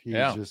work.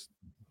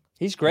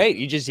 He's great.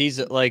 He's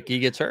like he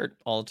gets hurt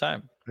all the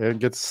time and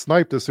gets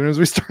sniped as soon as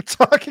we start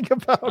talking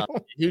about him.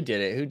 Who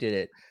did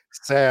it?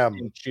 Sam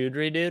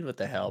Chudry, dude. What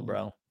the hell,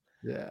 bro?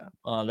 Yeah.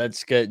 Oh,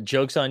 that's good.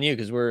 Joke's on you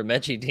because we're a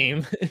Mechie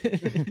team.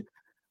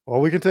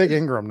 Well, we can take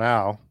Ingram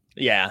now.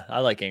 Yeah,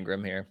 I like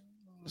Ingram here.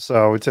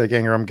 So we take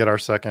Ingram, get our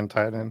second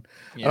tight end.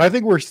 Yeah. And I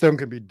think we're still going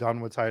to be done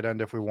with tight end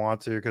if we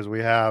want to, because we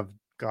have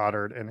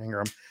Goddard and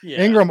Ingram.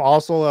 Yeah. Ingram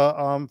also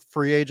a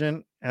free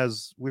agent,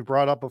 as we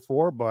brought up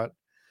before, but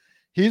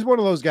he's one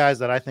of those guys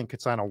that I think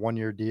could sign a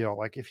 1-year deal.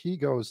 Like if he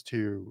goes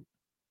to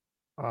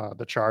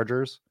the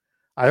Chargers,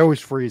 I always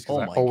freeze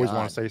because I always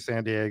want to say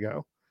San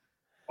Diego.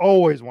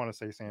 Always want to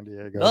say San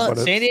Diego. Well,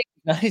 San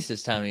Diego's nice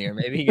this time of year.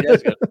 Maybe he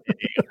does go to San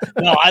Diego.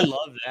 No, I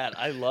love that.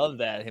 I love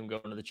that, him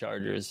going to the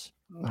Chargers.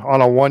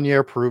 On a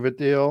 1-year prove-it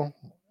deal.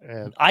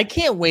 And I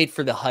can't wait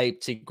for the hype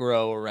to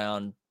grow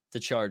around the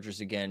Chargers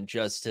again,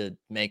 just to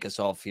make us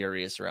all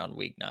furious around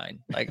week 9.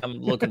 Like,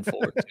 I'm looking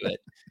forward to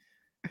it.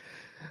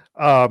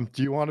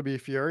 Do you want to be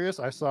furious?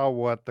 I saw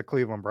what the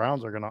Cleveland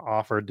Browns are going to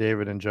offer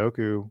David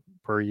Njoku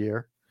per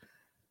year.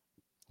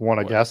 Want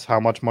to guess how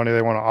much money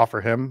they want to offer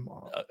him?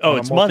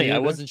 It's money. I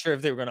wasn't sure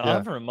if they were going to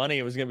offer him money.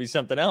 It was going to be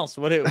something else.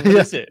 What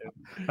is it?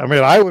 I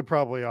mean, I would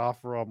probably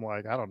offer him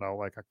like, I don't know,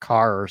 like a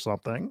car or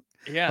something.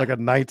 Yeah, like a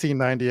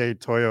 1998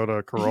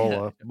 Toyota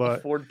Corolla. Yeah,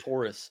 but Ford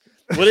Taurus.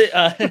 What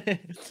are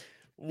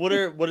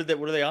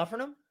they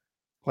offering him?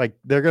 Like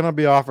they're going to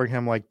be offering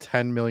him like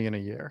 $10 million a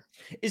year.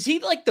 Is he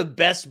like the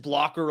best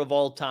blocker of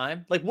all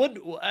time? Like what?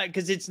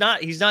 Because he's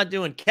not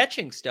doing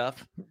catching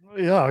stuff.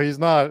 Yeah, he's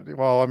not.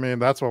 Well, I mean,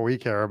 that's what we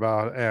care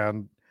about.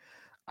 And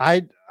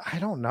I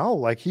don't know.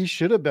 Like he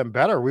should have been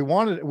better.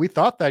 We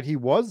thought that he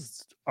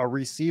was a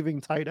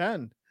receiving tight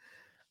end.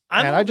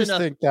 I just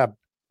think that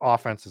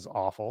offense is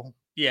awful.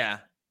 Yeah.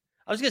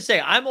 I was going to say,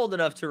 I'm old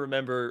enough to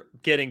remember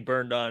getting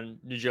burned on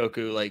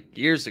Njoku like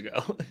years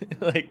ago.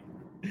 Like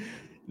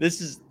this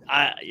is,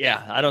 I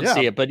don't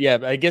see it, but yeah,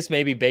 I guess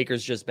maybe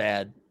Baker's just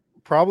bad.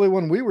 Probably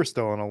when we were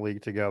still in a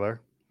league together.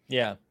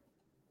 Yeah.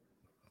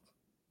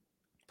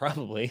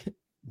 Probably.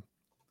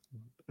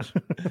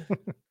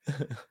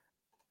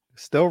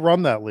 Still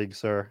run that league,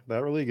 sir.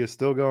 That league is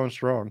still going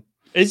strong.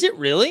 Is it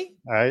really?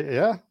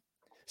 Yeah.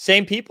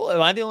 Same people?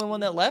 Am I the only one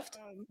that left?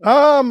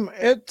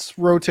 It's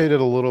rotated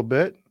a little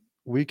bit.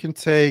 We can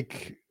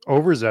take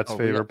Overzet's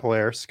favorite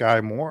player,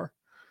 Sky Moore.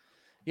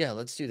 Yeah,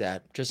 let's do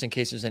that. Just in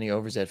case there's any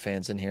Overzet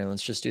fans in here,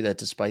 let's just do that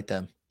despite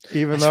them.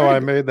 Even though I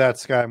made that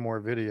Sky Moore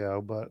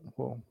video, but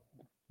we'll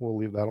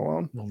leave that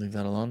alone. We'll leave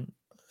that alone.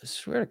 I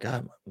swear to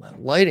God, my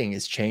lighting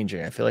is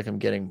changing. I feel like I'm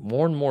getting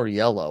more and more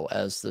yellow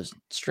as the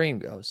stream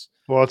goes.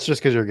 Well, it's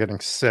just because you're getting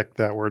sick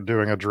that we're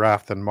doing a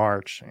draft in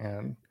March,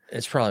 and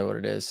it's probably what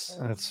it is.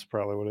 That's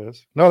probably what it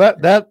is. No,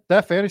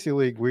 that fantasy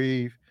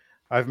league,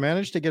 I've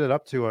managed to get it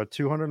up to a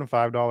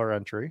 $205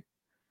 entry.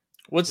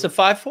 What's the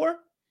 5 for?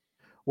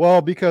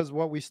 Well, because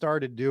what we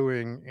started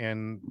doing,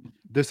 and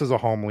this is a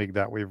home league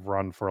that we've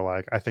run for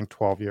like I think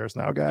 12 years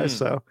now, guys.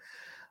 So,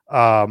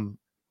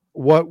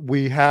 what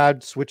we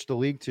had switched the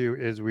league to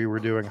is we were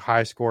doing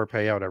high score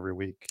payout every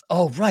week.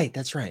 Oh, right,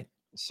 that's right.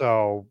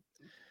 So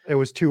it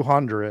was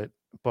 200,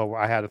 but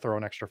I had to throw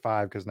an extra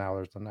 5 because now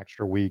there's an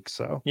extra week.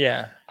 So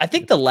yeah, I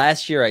think the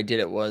last year I did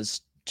it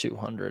was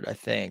 200. I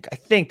think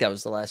that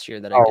was the last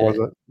year that I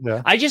did it.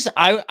 Yeah.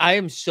 I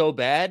am so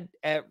bad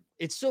at.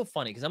 It's so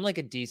funny because I'm like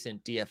a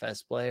decent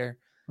DFS player,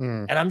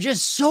 and I'm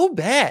just so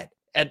bad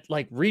at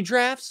like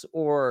redrafts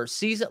or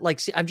season. Like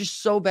I'm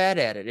just so bad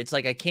at it. It's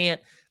like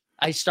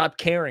I stopped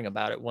caring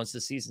about it once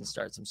the season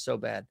starts. I'm so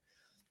bad.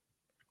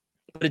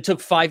 But it took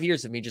 5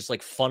 years of me just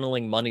like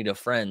funneling money to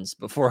friends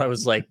before I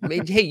was like,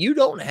 hey, you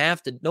don't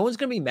have to. No one's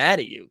going to be mad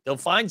at you. They'll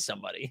find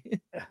somebody.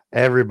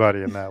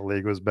 Everybody in that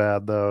league was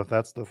bad, though.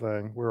 That's the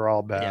thing. We were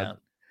all bad.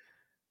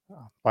 Yeah.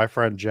 My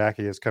friend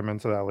Jackie has come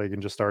into that league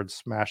and just started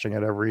smashing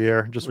it every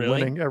year, just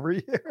winning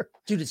every year.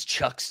 Dude, is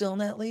Chuck still in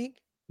that league?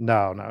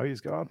 No,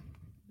 he's gone.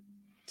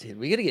 Dude,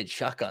 we got to get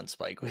Chuck on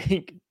Spike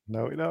Week.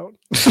 No, we don't.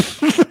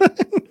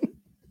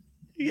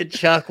 You get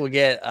Chuck, we'll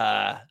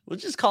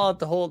just call it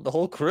the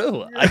whole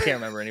crew. I can't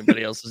remember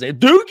anybody else's name.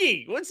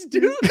 Doogie, what's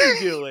Doogie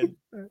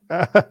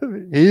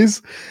doing?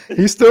 He's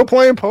still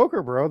playing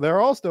poker, bro. They're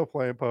all still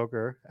playing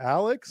poker.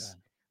 Alex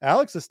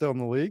is still in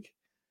the league.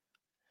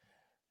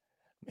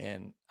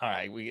 Man, all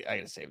right, I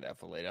gotta save that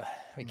for later.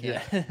 We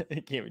can't,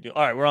 can't we do?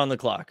 All right, we're on the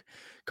clock.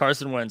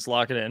 Carson Wentz,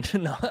 lock it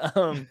in. No,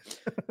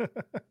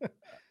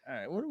 all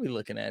right, what are we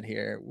looking at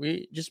here?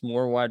 We just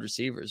more wide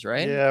receivers,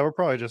 right? Yeah, we're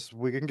probably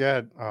we can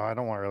get. I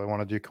don't really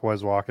want to do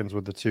Quez Watkins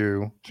with the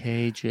 2.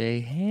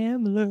 KJ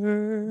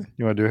Hamler.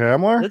 You want to do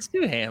Hamler? Let's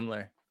do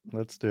Hamler.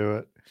 Let's do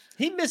it.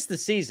 He missed the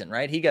season,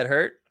 right? He got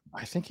hurt.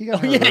 I think he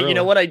got hurt. Yeah, you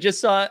know what I just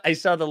saw? I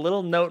saw the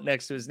little note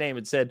next to his name.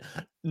 It said,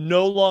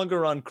 "No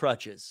longer on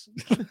crutches."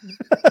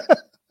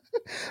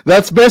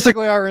 That's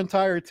basically our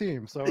entire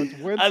team. So it's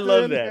Winston, I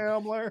love that.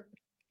 Hamler.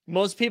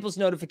 Most people's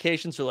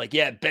notifications are like,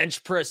 yeah,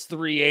 bench press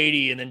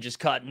 380 and then just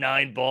caught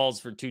 9 balls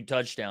for 2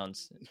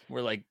 touchdowns.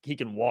 We're like, he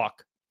can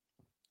walk.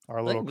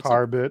 Our little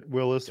car bit,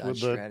 Willis Dodge with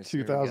the Stratus,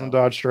 2000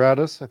 Dodge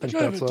Stratus. I think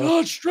that's a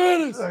Dodge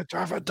Stratus. I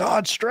drive a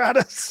Dodge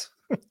Stratus.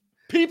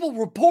 People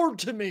report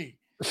to me.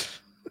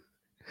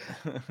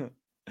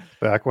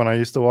 Back when I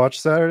used to watch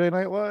Saturday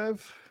Night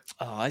Live.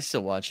 Oh, I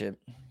still watch it.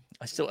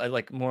 I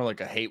like more like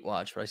a hate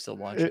watch, but I still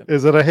watch it.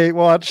 Is it a hate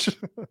watch?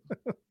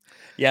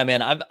 Yeah,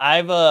 man.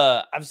 I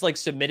was like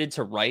submitted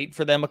to write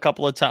for them a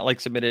couple of times, like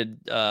submitted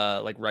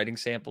like writing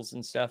samples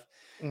and stuff.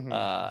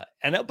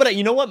 But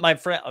you know what, my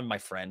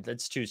friend,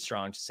 that's too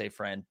strong to say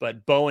friend,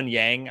 but Bowen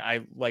Yang,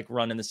 I like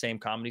run in the same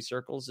comedy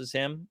circles as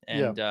him,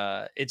 and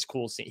it's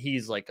cool seeing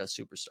he's like a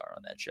superstar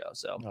on that show.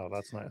 So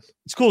that's nice.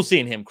 It's cool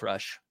seeing him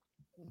crush.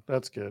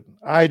 That's good.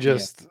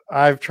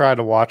 I've tried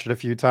to watch it a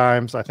few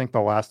times. I think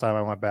the last time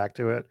I went back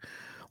to it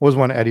was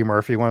when Eddie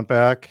Murphy went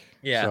back.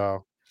 Yeah.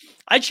 So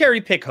I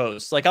cherry pick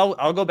hosts. Like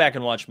I'll go back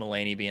and watch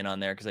Mulaney being on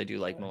there because I do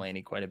like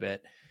Mulaney quite a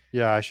bit.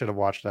 Yeah, I should have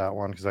watched that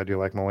one because I do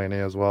like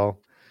Mulaney as well.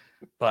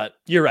 But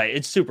you're right.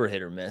 It's super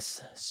hit or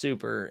miss.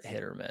 Super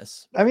hit or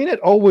miss. I mean,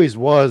 it always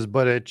was,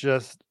 but it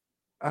just,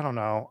 I don't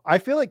know. I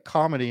feel like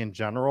comedy in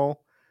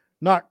general,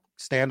 not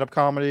stand-up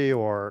comedy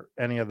or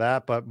any of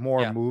that, but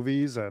more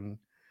movies and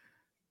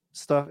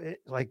stuff.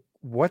 Like,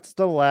 what's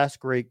the last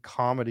great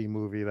comedy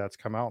movie that's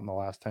come out in the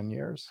last 10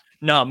 years?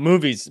 No,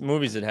 movies,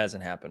 it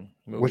hasn't happened.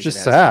 Which is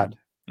sad.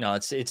 No,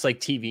 it's like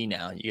TV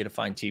now. You got to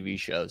find TV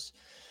shows.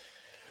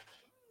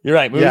 You're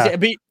right.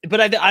 Movies,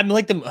 but I'm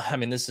like I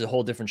mean, this is a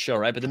whole different show,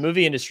 right? But the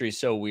movie industry is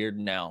so weird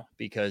now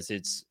because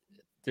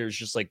there's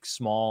just like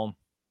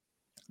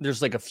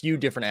there's like a few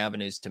different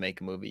avenues to make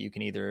a movie. You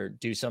can either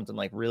do something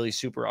like really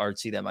super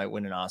artsy that might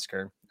win an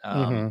Oscar,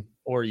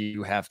 or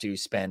you have to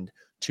spend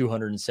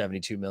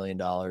 $272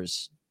 million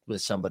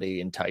with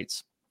somebody in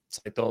tights. It's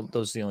like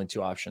those are the only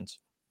 2 options.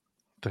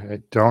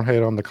 Don't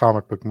hate on the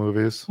comic book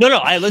movies. No,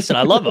 I listen.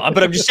 I love them,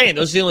 but I'm just saying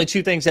those are the only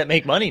 2 things that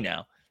make money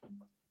now.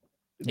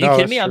 Are you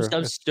kidding me? I'm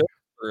stoked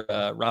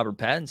for Robert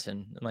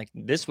Pattinson. I'm like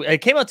this week.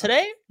 It came out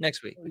today,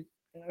 next week.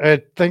 I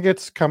think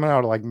it's coming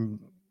out like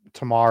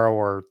tomorrow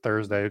or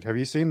Thursday. Have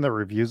you seen the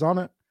reviews on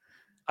it?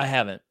 I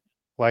haven't.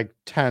 Like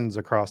 10s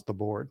across the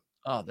board.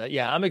 Oh,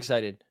 I'm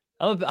excited.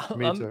 I'm a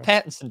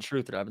Pattinson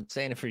truther. I've been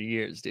saying it for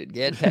years, dude.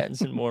 Get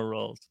Pattinson more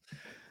roles.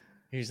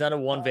 He's not a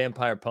one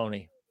vampire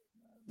pony.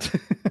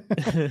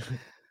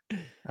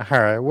 All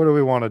right, what do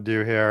we want to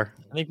do here?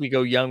 I think we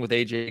go young with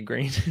AJ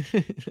Green.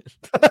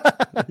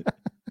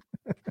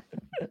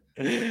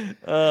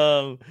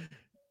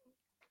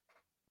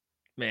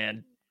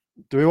 Man,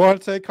 do we want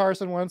to take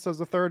Carson Wentz as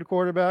the 3rd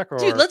quarterback? Or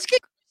dude, let's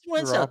get Carson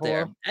Wentz out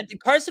there.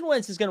 Carson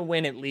Wentz is going to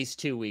win at least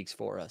 2 weeks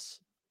for us.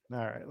 All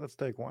right, let's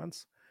take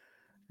Wentz,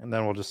 and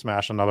then we'll just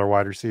smash another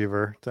wide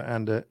receiver to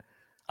end it.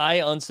 I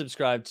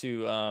unsubscribed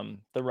to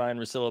the Ryan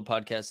Russillo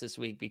podcast this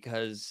week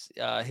because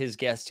his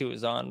guest who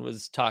was on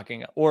was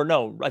talking, or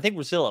no, I think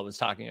Russillo was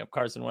talking up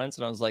Carson Wentz,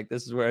 and I was like,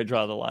 this is where I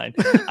draw the line.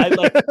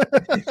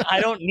 I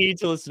don't need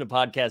to listen to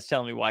podcasts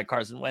telling me why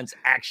Carson Wentz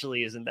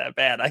actually isn't that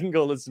bad. I can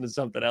go listen to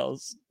something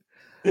else.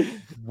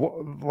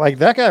 Like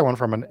that guy went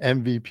from an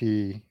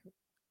MVP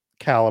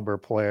caliber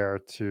player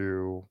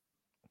to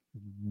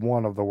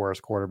one of the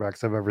worst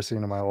quarterbacks I've ever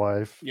seen in my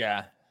life.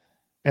 Yeah.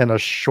 In a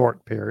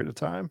short period of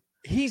time.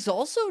 He's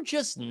also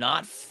just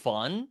not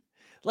fun.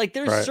 Like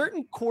there's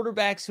certain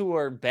quarterbacks who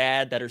are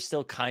bad that are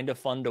still kind of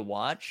fun to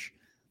watch.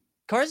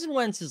 Carson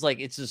Wentz is like,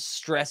 it's a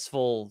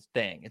stressful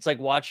thing. It's like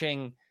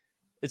watching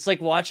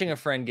a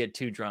friend get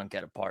too drunk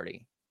at a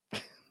party.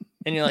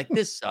 And you're like,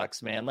 this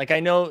sucks, man. Like, I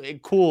know,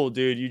 cool,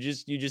 dude. You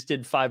just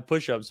did 5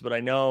 push-ups, but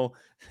I know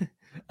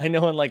in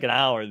like an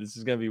hour, this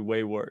is going to be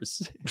way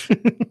worse.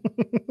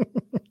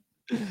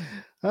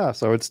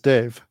 So it's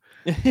Dave.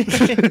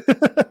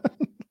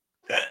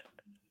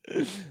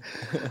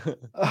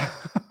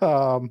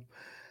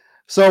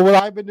 So what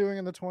I've been doing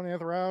in the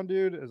 20th round,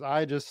 dude, is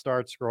I just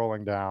start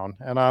scrolling down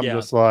and I'm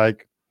just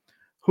like,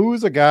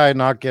 who's a guy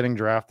not getting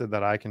drafted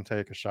that I can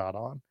take a shot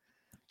on?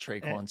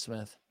 Tre'Quan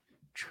Smith.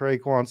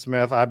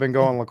 I've been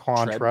going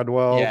Laquan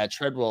Treadwell. Yeah,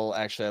 Treadwell.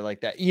 Actually, I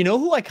like that. You know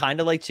who I kind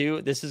of like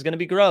too? This is going to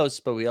be gross,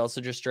 but we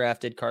also just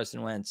drafted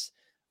Carson Wentz.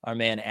 Our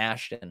man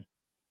Ashton.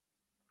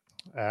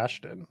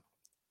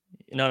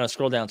 No,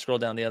 scroll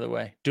down the other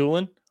way.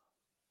 Doolin.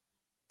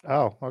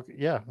 Oh, okay.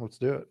 Yeah, let's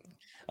do it.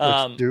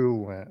 Nice.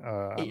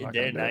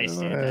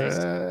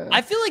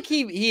 I feel like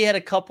he had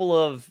a couple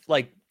of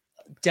like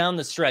down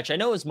the stretch. I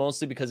know it was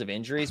mostly because of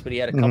injuries, but he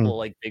had a couple of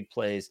like big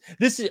plays.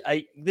 This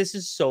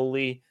is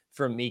solely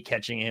from me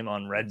catching him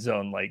on red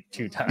zone like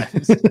 2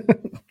 times.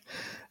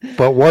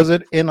 But was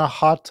it in a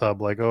hot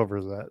tub like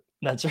Overzet?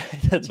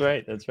 That's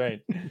right.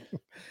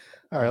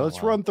 All right,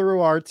 let's run through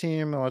our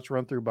team and let's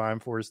run through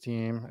Bime4's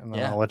team, and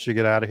then I'll let you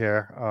get out of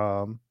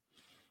here.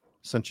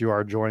 Since you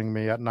are joining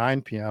me at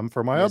 9 p.m.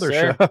 for my other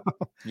show.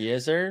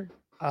 Yes, sir.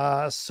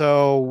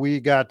 So we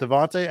got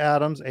Devontae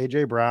Adams,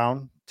 AJ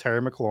Brown,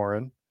 Terry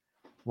McLaurin,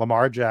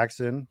 Lamar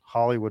Jackson,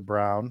 Hollywood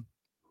Brown.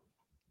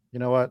 You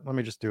know what? Let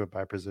me just do it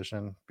by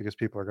position because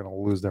people are going to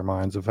lose their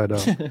minds if I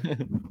don't.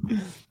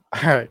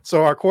 All right.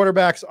 So our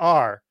quarterbacks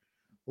are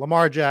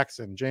Lamar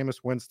Jackson,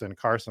 Jameis Winston,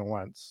 Carson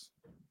Wentz,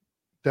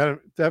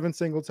 Devin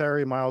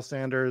Singletary, Miles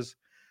Sanders,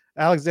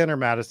 Alexander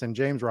Mattison,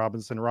 James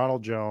Robinson,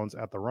 Ronald Jones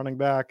at the running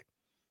back.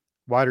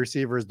 Wide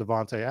receivers,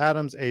 Devontae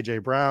Adams,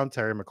 AJ Brown,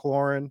 Terry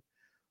McLaurin,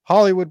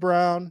 Hollywood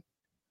Brown,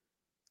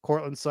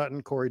 Cortland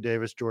Sutton, Corey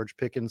Davis, George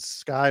Pickens,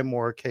 Sky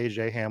Moore,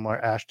 KJ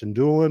Hamler, Ashton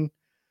Doolin.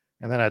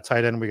 And then at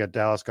tight end, we got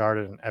Dallas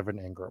Goedert and Evan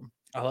Ingram.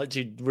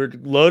 We're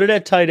loaded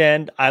at tight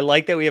end. I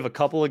like that we have a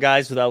couple of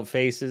guys without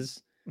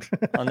faces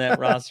on that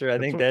roster. I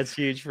think that's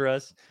huge for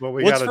us.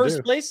 What's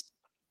first place?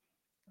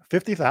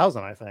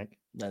 50,000, I think.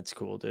 That's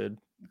cool, dude.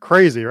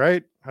 Crazy,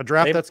 right? A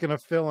draft that's going to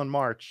fill in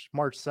March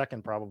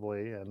 2nd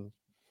probably, and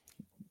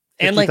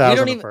like we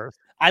don't even. First.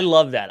 I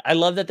love that. I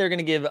love that they're going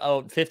to give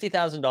out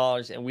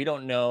 $50,000, and we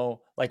don't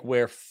know like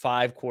where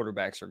 5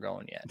 quarterbacks are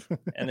going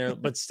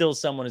yet, but still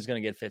someone is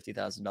going to get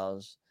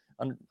 $50,000.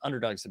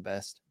 Underdog's the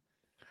best.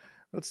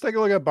 Let's take a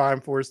look at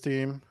Bime4's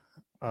team.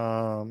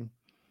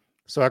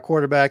 So at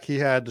quarterback, he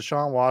had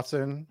Deshaun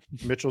Watson,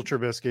 Mitchell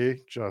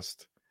Trubisky,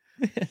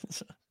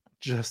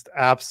 just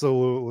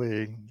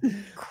absolutely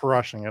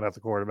crushing it at the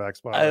quarterback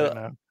spot right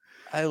now.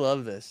 I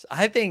love this.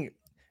 I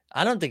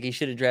don't think he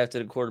should have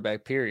drafted a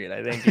quarterback, period.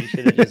 I think he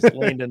should have just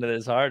leaned into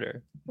this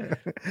harder.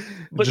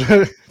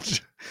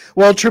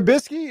 Well,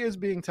 Trubisky is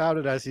being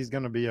touted as he's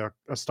going to be a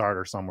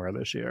starter somewhere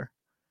this year.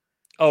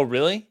 Oh,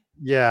 really?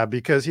 Yeah,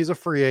 because he's a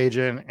free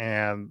agent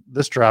and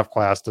this draft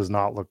class does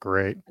not look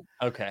great.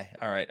 Okay.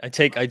 All right. I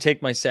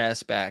take my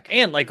sass back.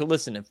 And like,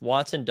 listen, if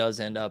Watson does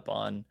end up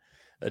on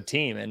a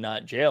team and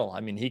not jail,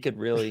 I mean, he could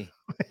really,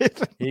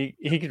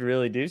 he could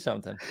really do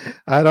something.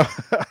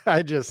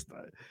 I just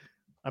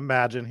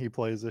imagine he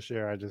plays this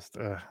year.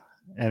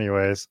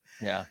 Anyways.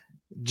 Yeah.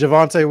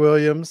 Javonte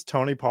Williams,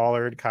 Tony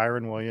Pollard,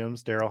 Kyron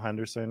Williams, Darrell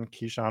Henderson,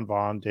 Keyshawn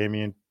Vaughn,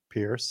 Damian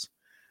Pierce.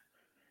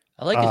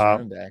 I like his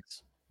running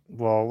backs.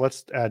 Well,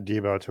 let's add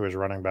Debo to his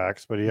running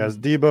backs, but he has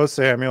Debo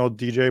Samuel,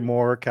 DJ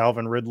Moore,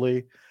 Calvin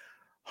Ridley,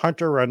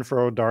 Hunter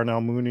Renfrow,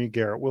 Darnell Mooney,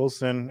 Garrett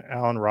Wilson,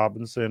 Allen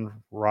Robinson,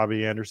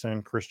 Robbie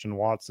Anderson, Christian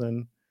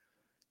Watson.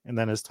 And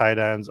then his tight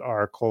ends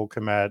are Cole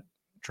Kmet,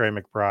 Trey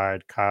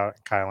McBride,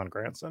 Kylan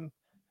Granson.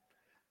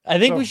 I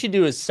think we should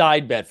do a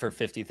side bet for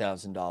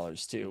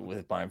 $50,000 too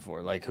with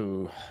Bime4. Like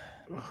who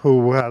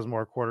has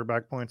more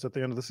quarterback points at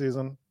the end of the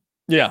season?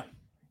 Yeah.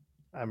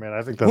 I mean,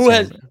 I think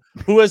that's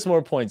who has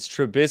more points,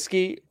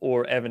 Trubisky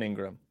or Evan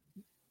Ingram?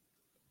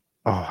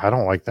 Oh, I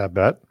don't like that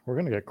bet. We're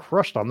gonna get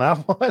crushed on that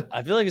one.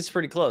 I feel like it's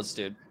pretty close,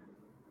 dude.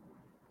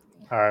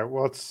 All right,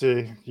 well, let's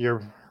see.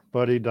 Your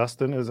buddy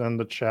Dustin is in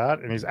the chat,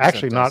 and he's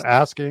actually not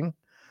asking.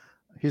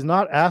 He's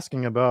not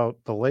asking about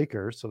the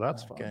Lakers, so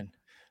that's fine. Good.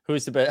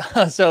 Who's the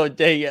best?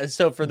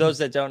 So for those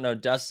that don't know,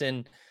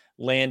 Dustin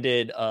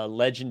landed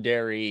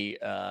legendary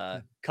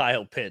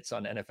Kyle Pitts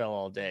on NFL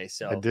All Day.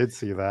 So I did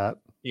see that.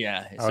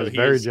 Yeah. I was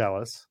very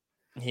jealous.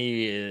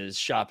 He is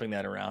shopping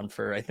that around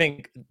for, I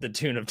think, the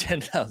tune of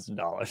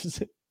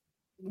 $10,000.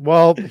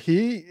 Well,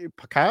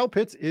 Kyle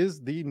Pitts is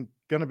going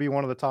to be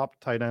one of the top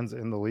tight ends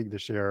in the league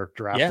this year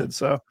drafted. Yeah.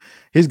 So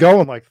he's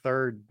going like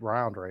 3rd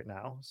round right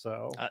now.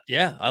 So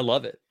yeah, I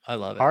love it.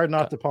 Hard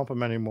not to pump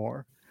him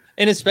anymore.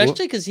 And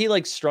especially because he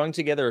like strung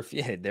together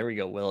there we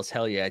go, Willis.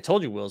 Hell yeah. I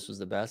told you Willis was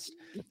the best.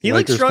 He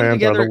Lakers like strung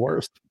together the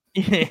worst.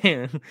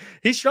 Yeah.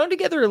 He strung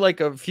together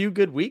like a few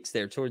good weeks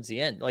there towards the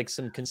end, like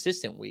some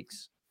consistent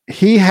weeks.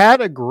 He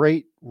had a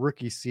great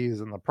rookie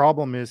season. The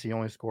problem is he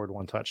only scored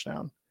 1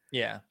 touchdown.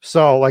 Yeah.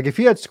 So like if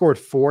he had scored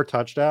 4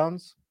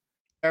 touchdowns,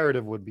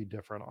 narrative would be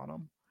different on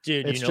him.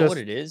 Dude, you know what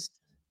it is?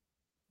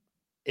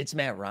 It's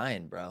Matt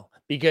Ryan, bro.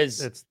 Because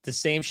it's the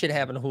same shit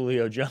happened to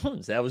Julio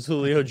Jones. That was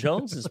Julio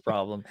Jones's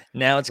problem.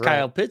 Now it's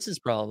Kyle Pitts'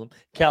 problem.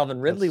 Calvin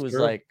Ridley was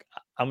like,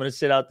 I'm going to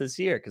sit out this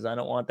year because I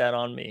don't want that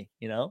on me,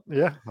 you know?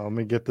 Yeah, let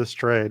me get this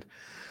trade.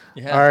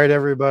 Yeah. All right,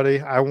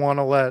 everybody. I want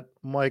to let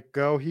Mike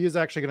go. He is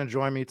actually going to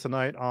join me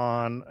tonight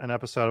on an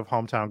episode of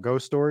Hometown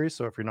Ghost Stories.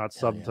 So if you're not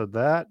subbed to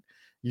that,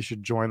 you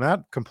should join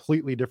that.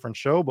 Completely different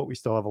show, but we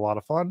still have a lot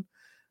of fun.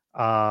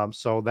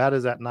 So that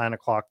is at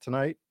 9:00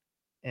 tonight.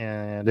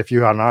 And if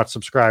you are not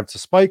subscribed to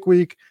Spike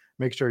Week,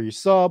 make sure you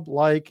sub,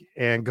 like,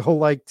 and go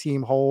like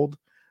Team Hold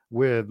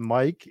with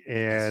Mike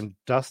and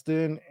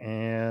Dustin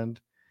and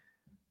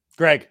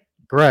Greg.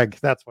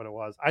 That's what it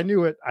was. I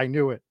knew it.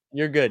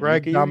 You're good.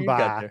 Greg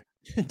Dunbar.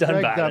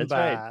 Dunbar. That's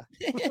right.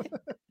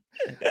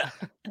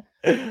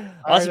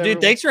 Awesome, dude.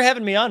 Thanks for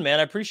having me on,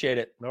 man. I appreciate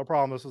it. No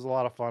problem. This was a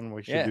lot of fun.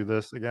 We should do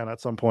this again at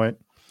some point.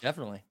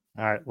 Definitely.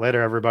 All right.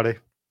 Later, everybody. See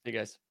you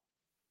guys.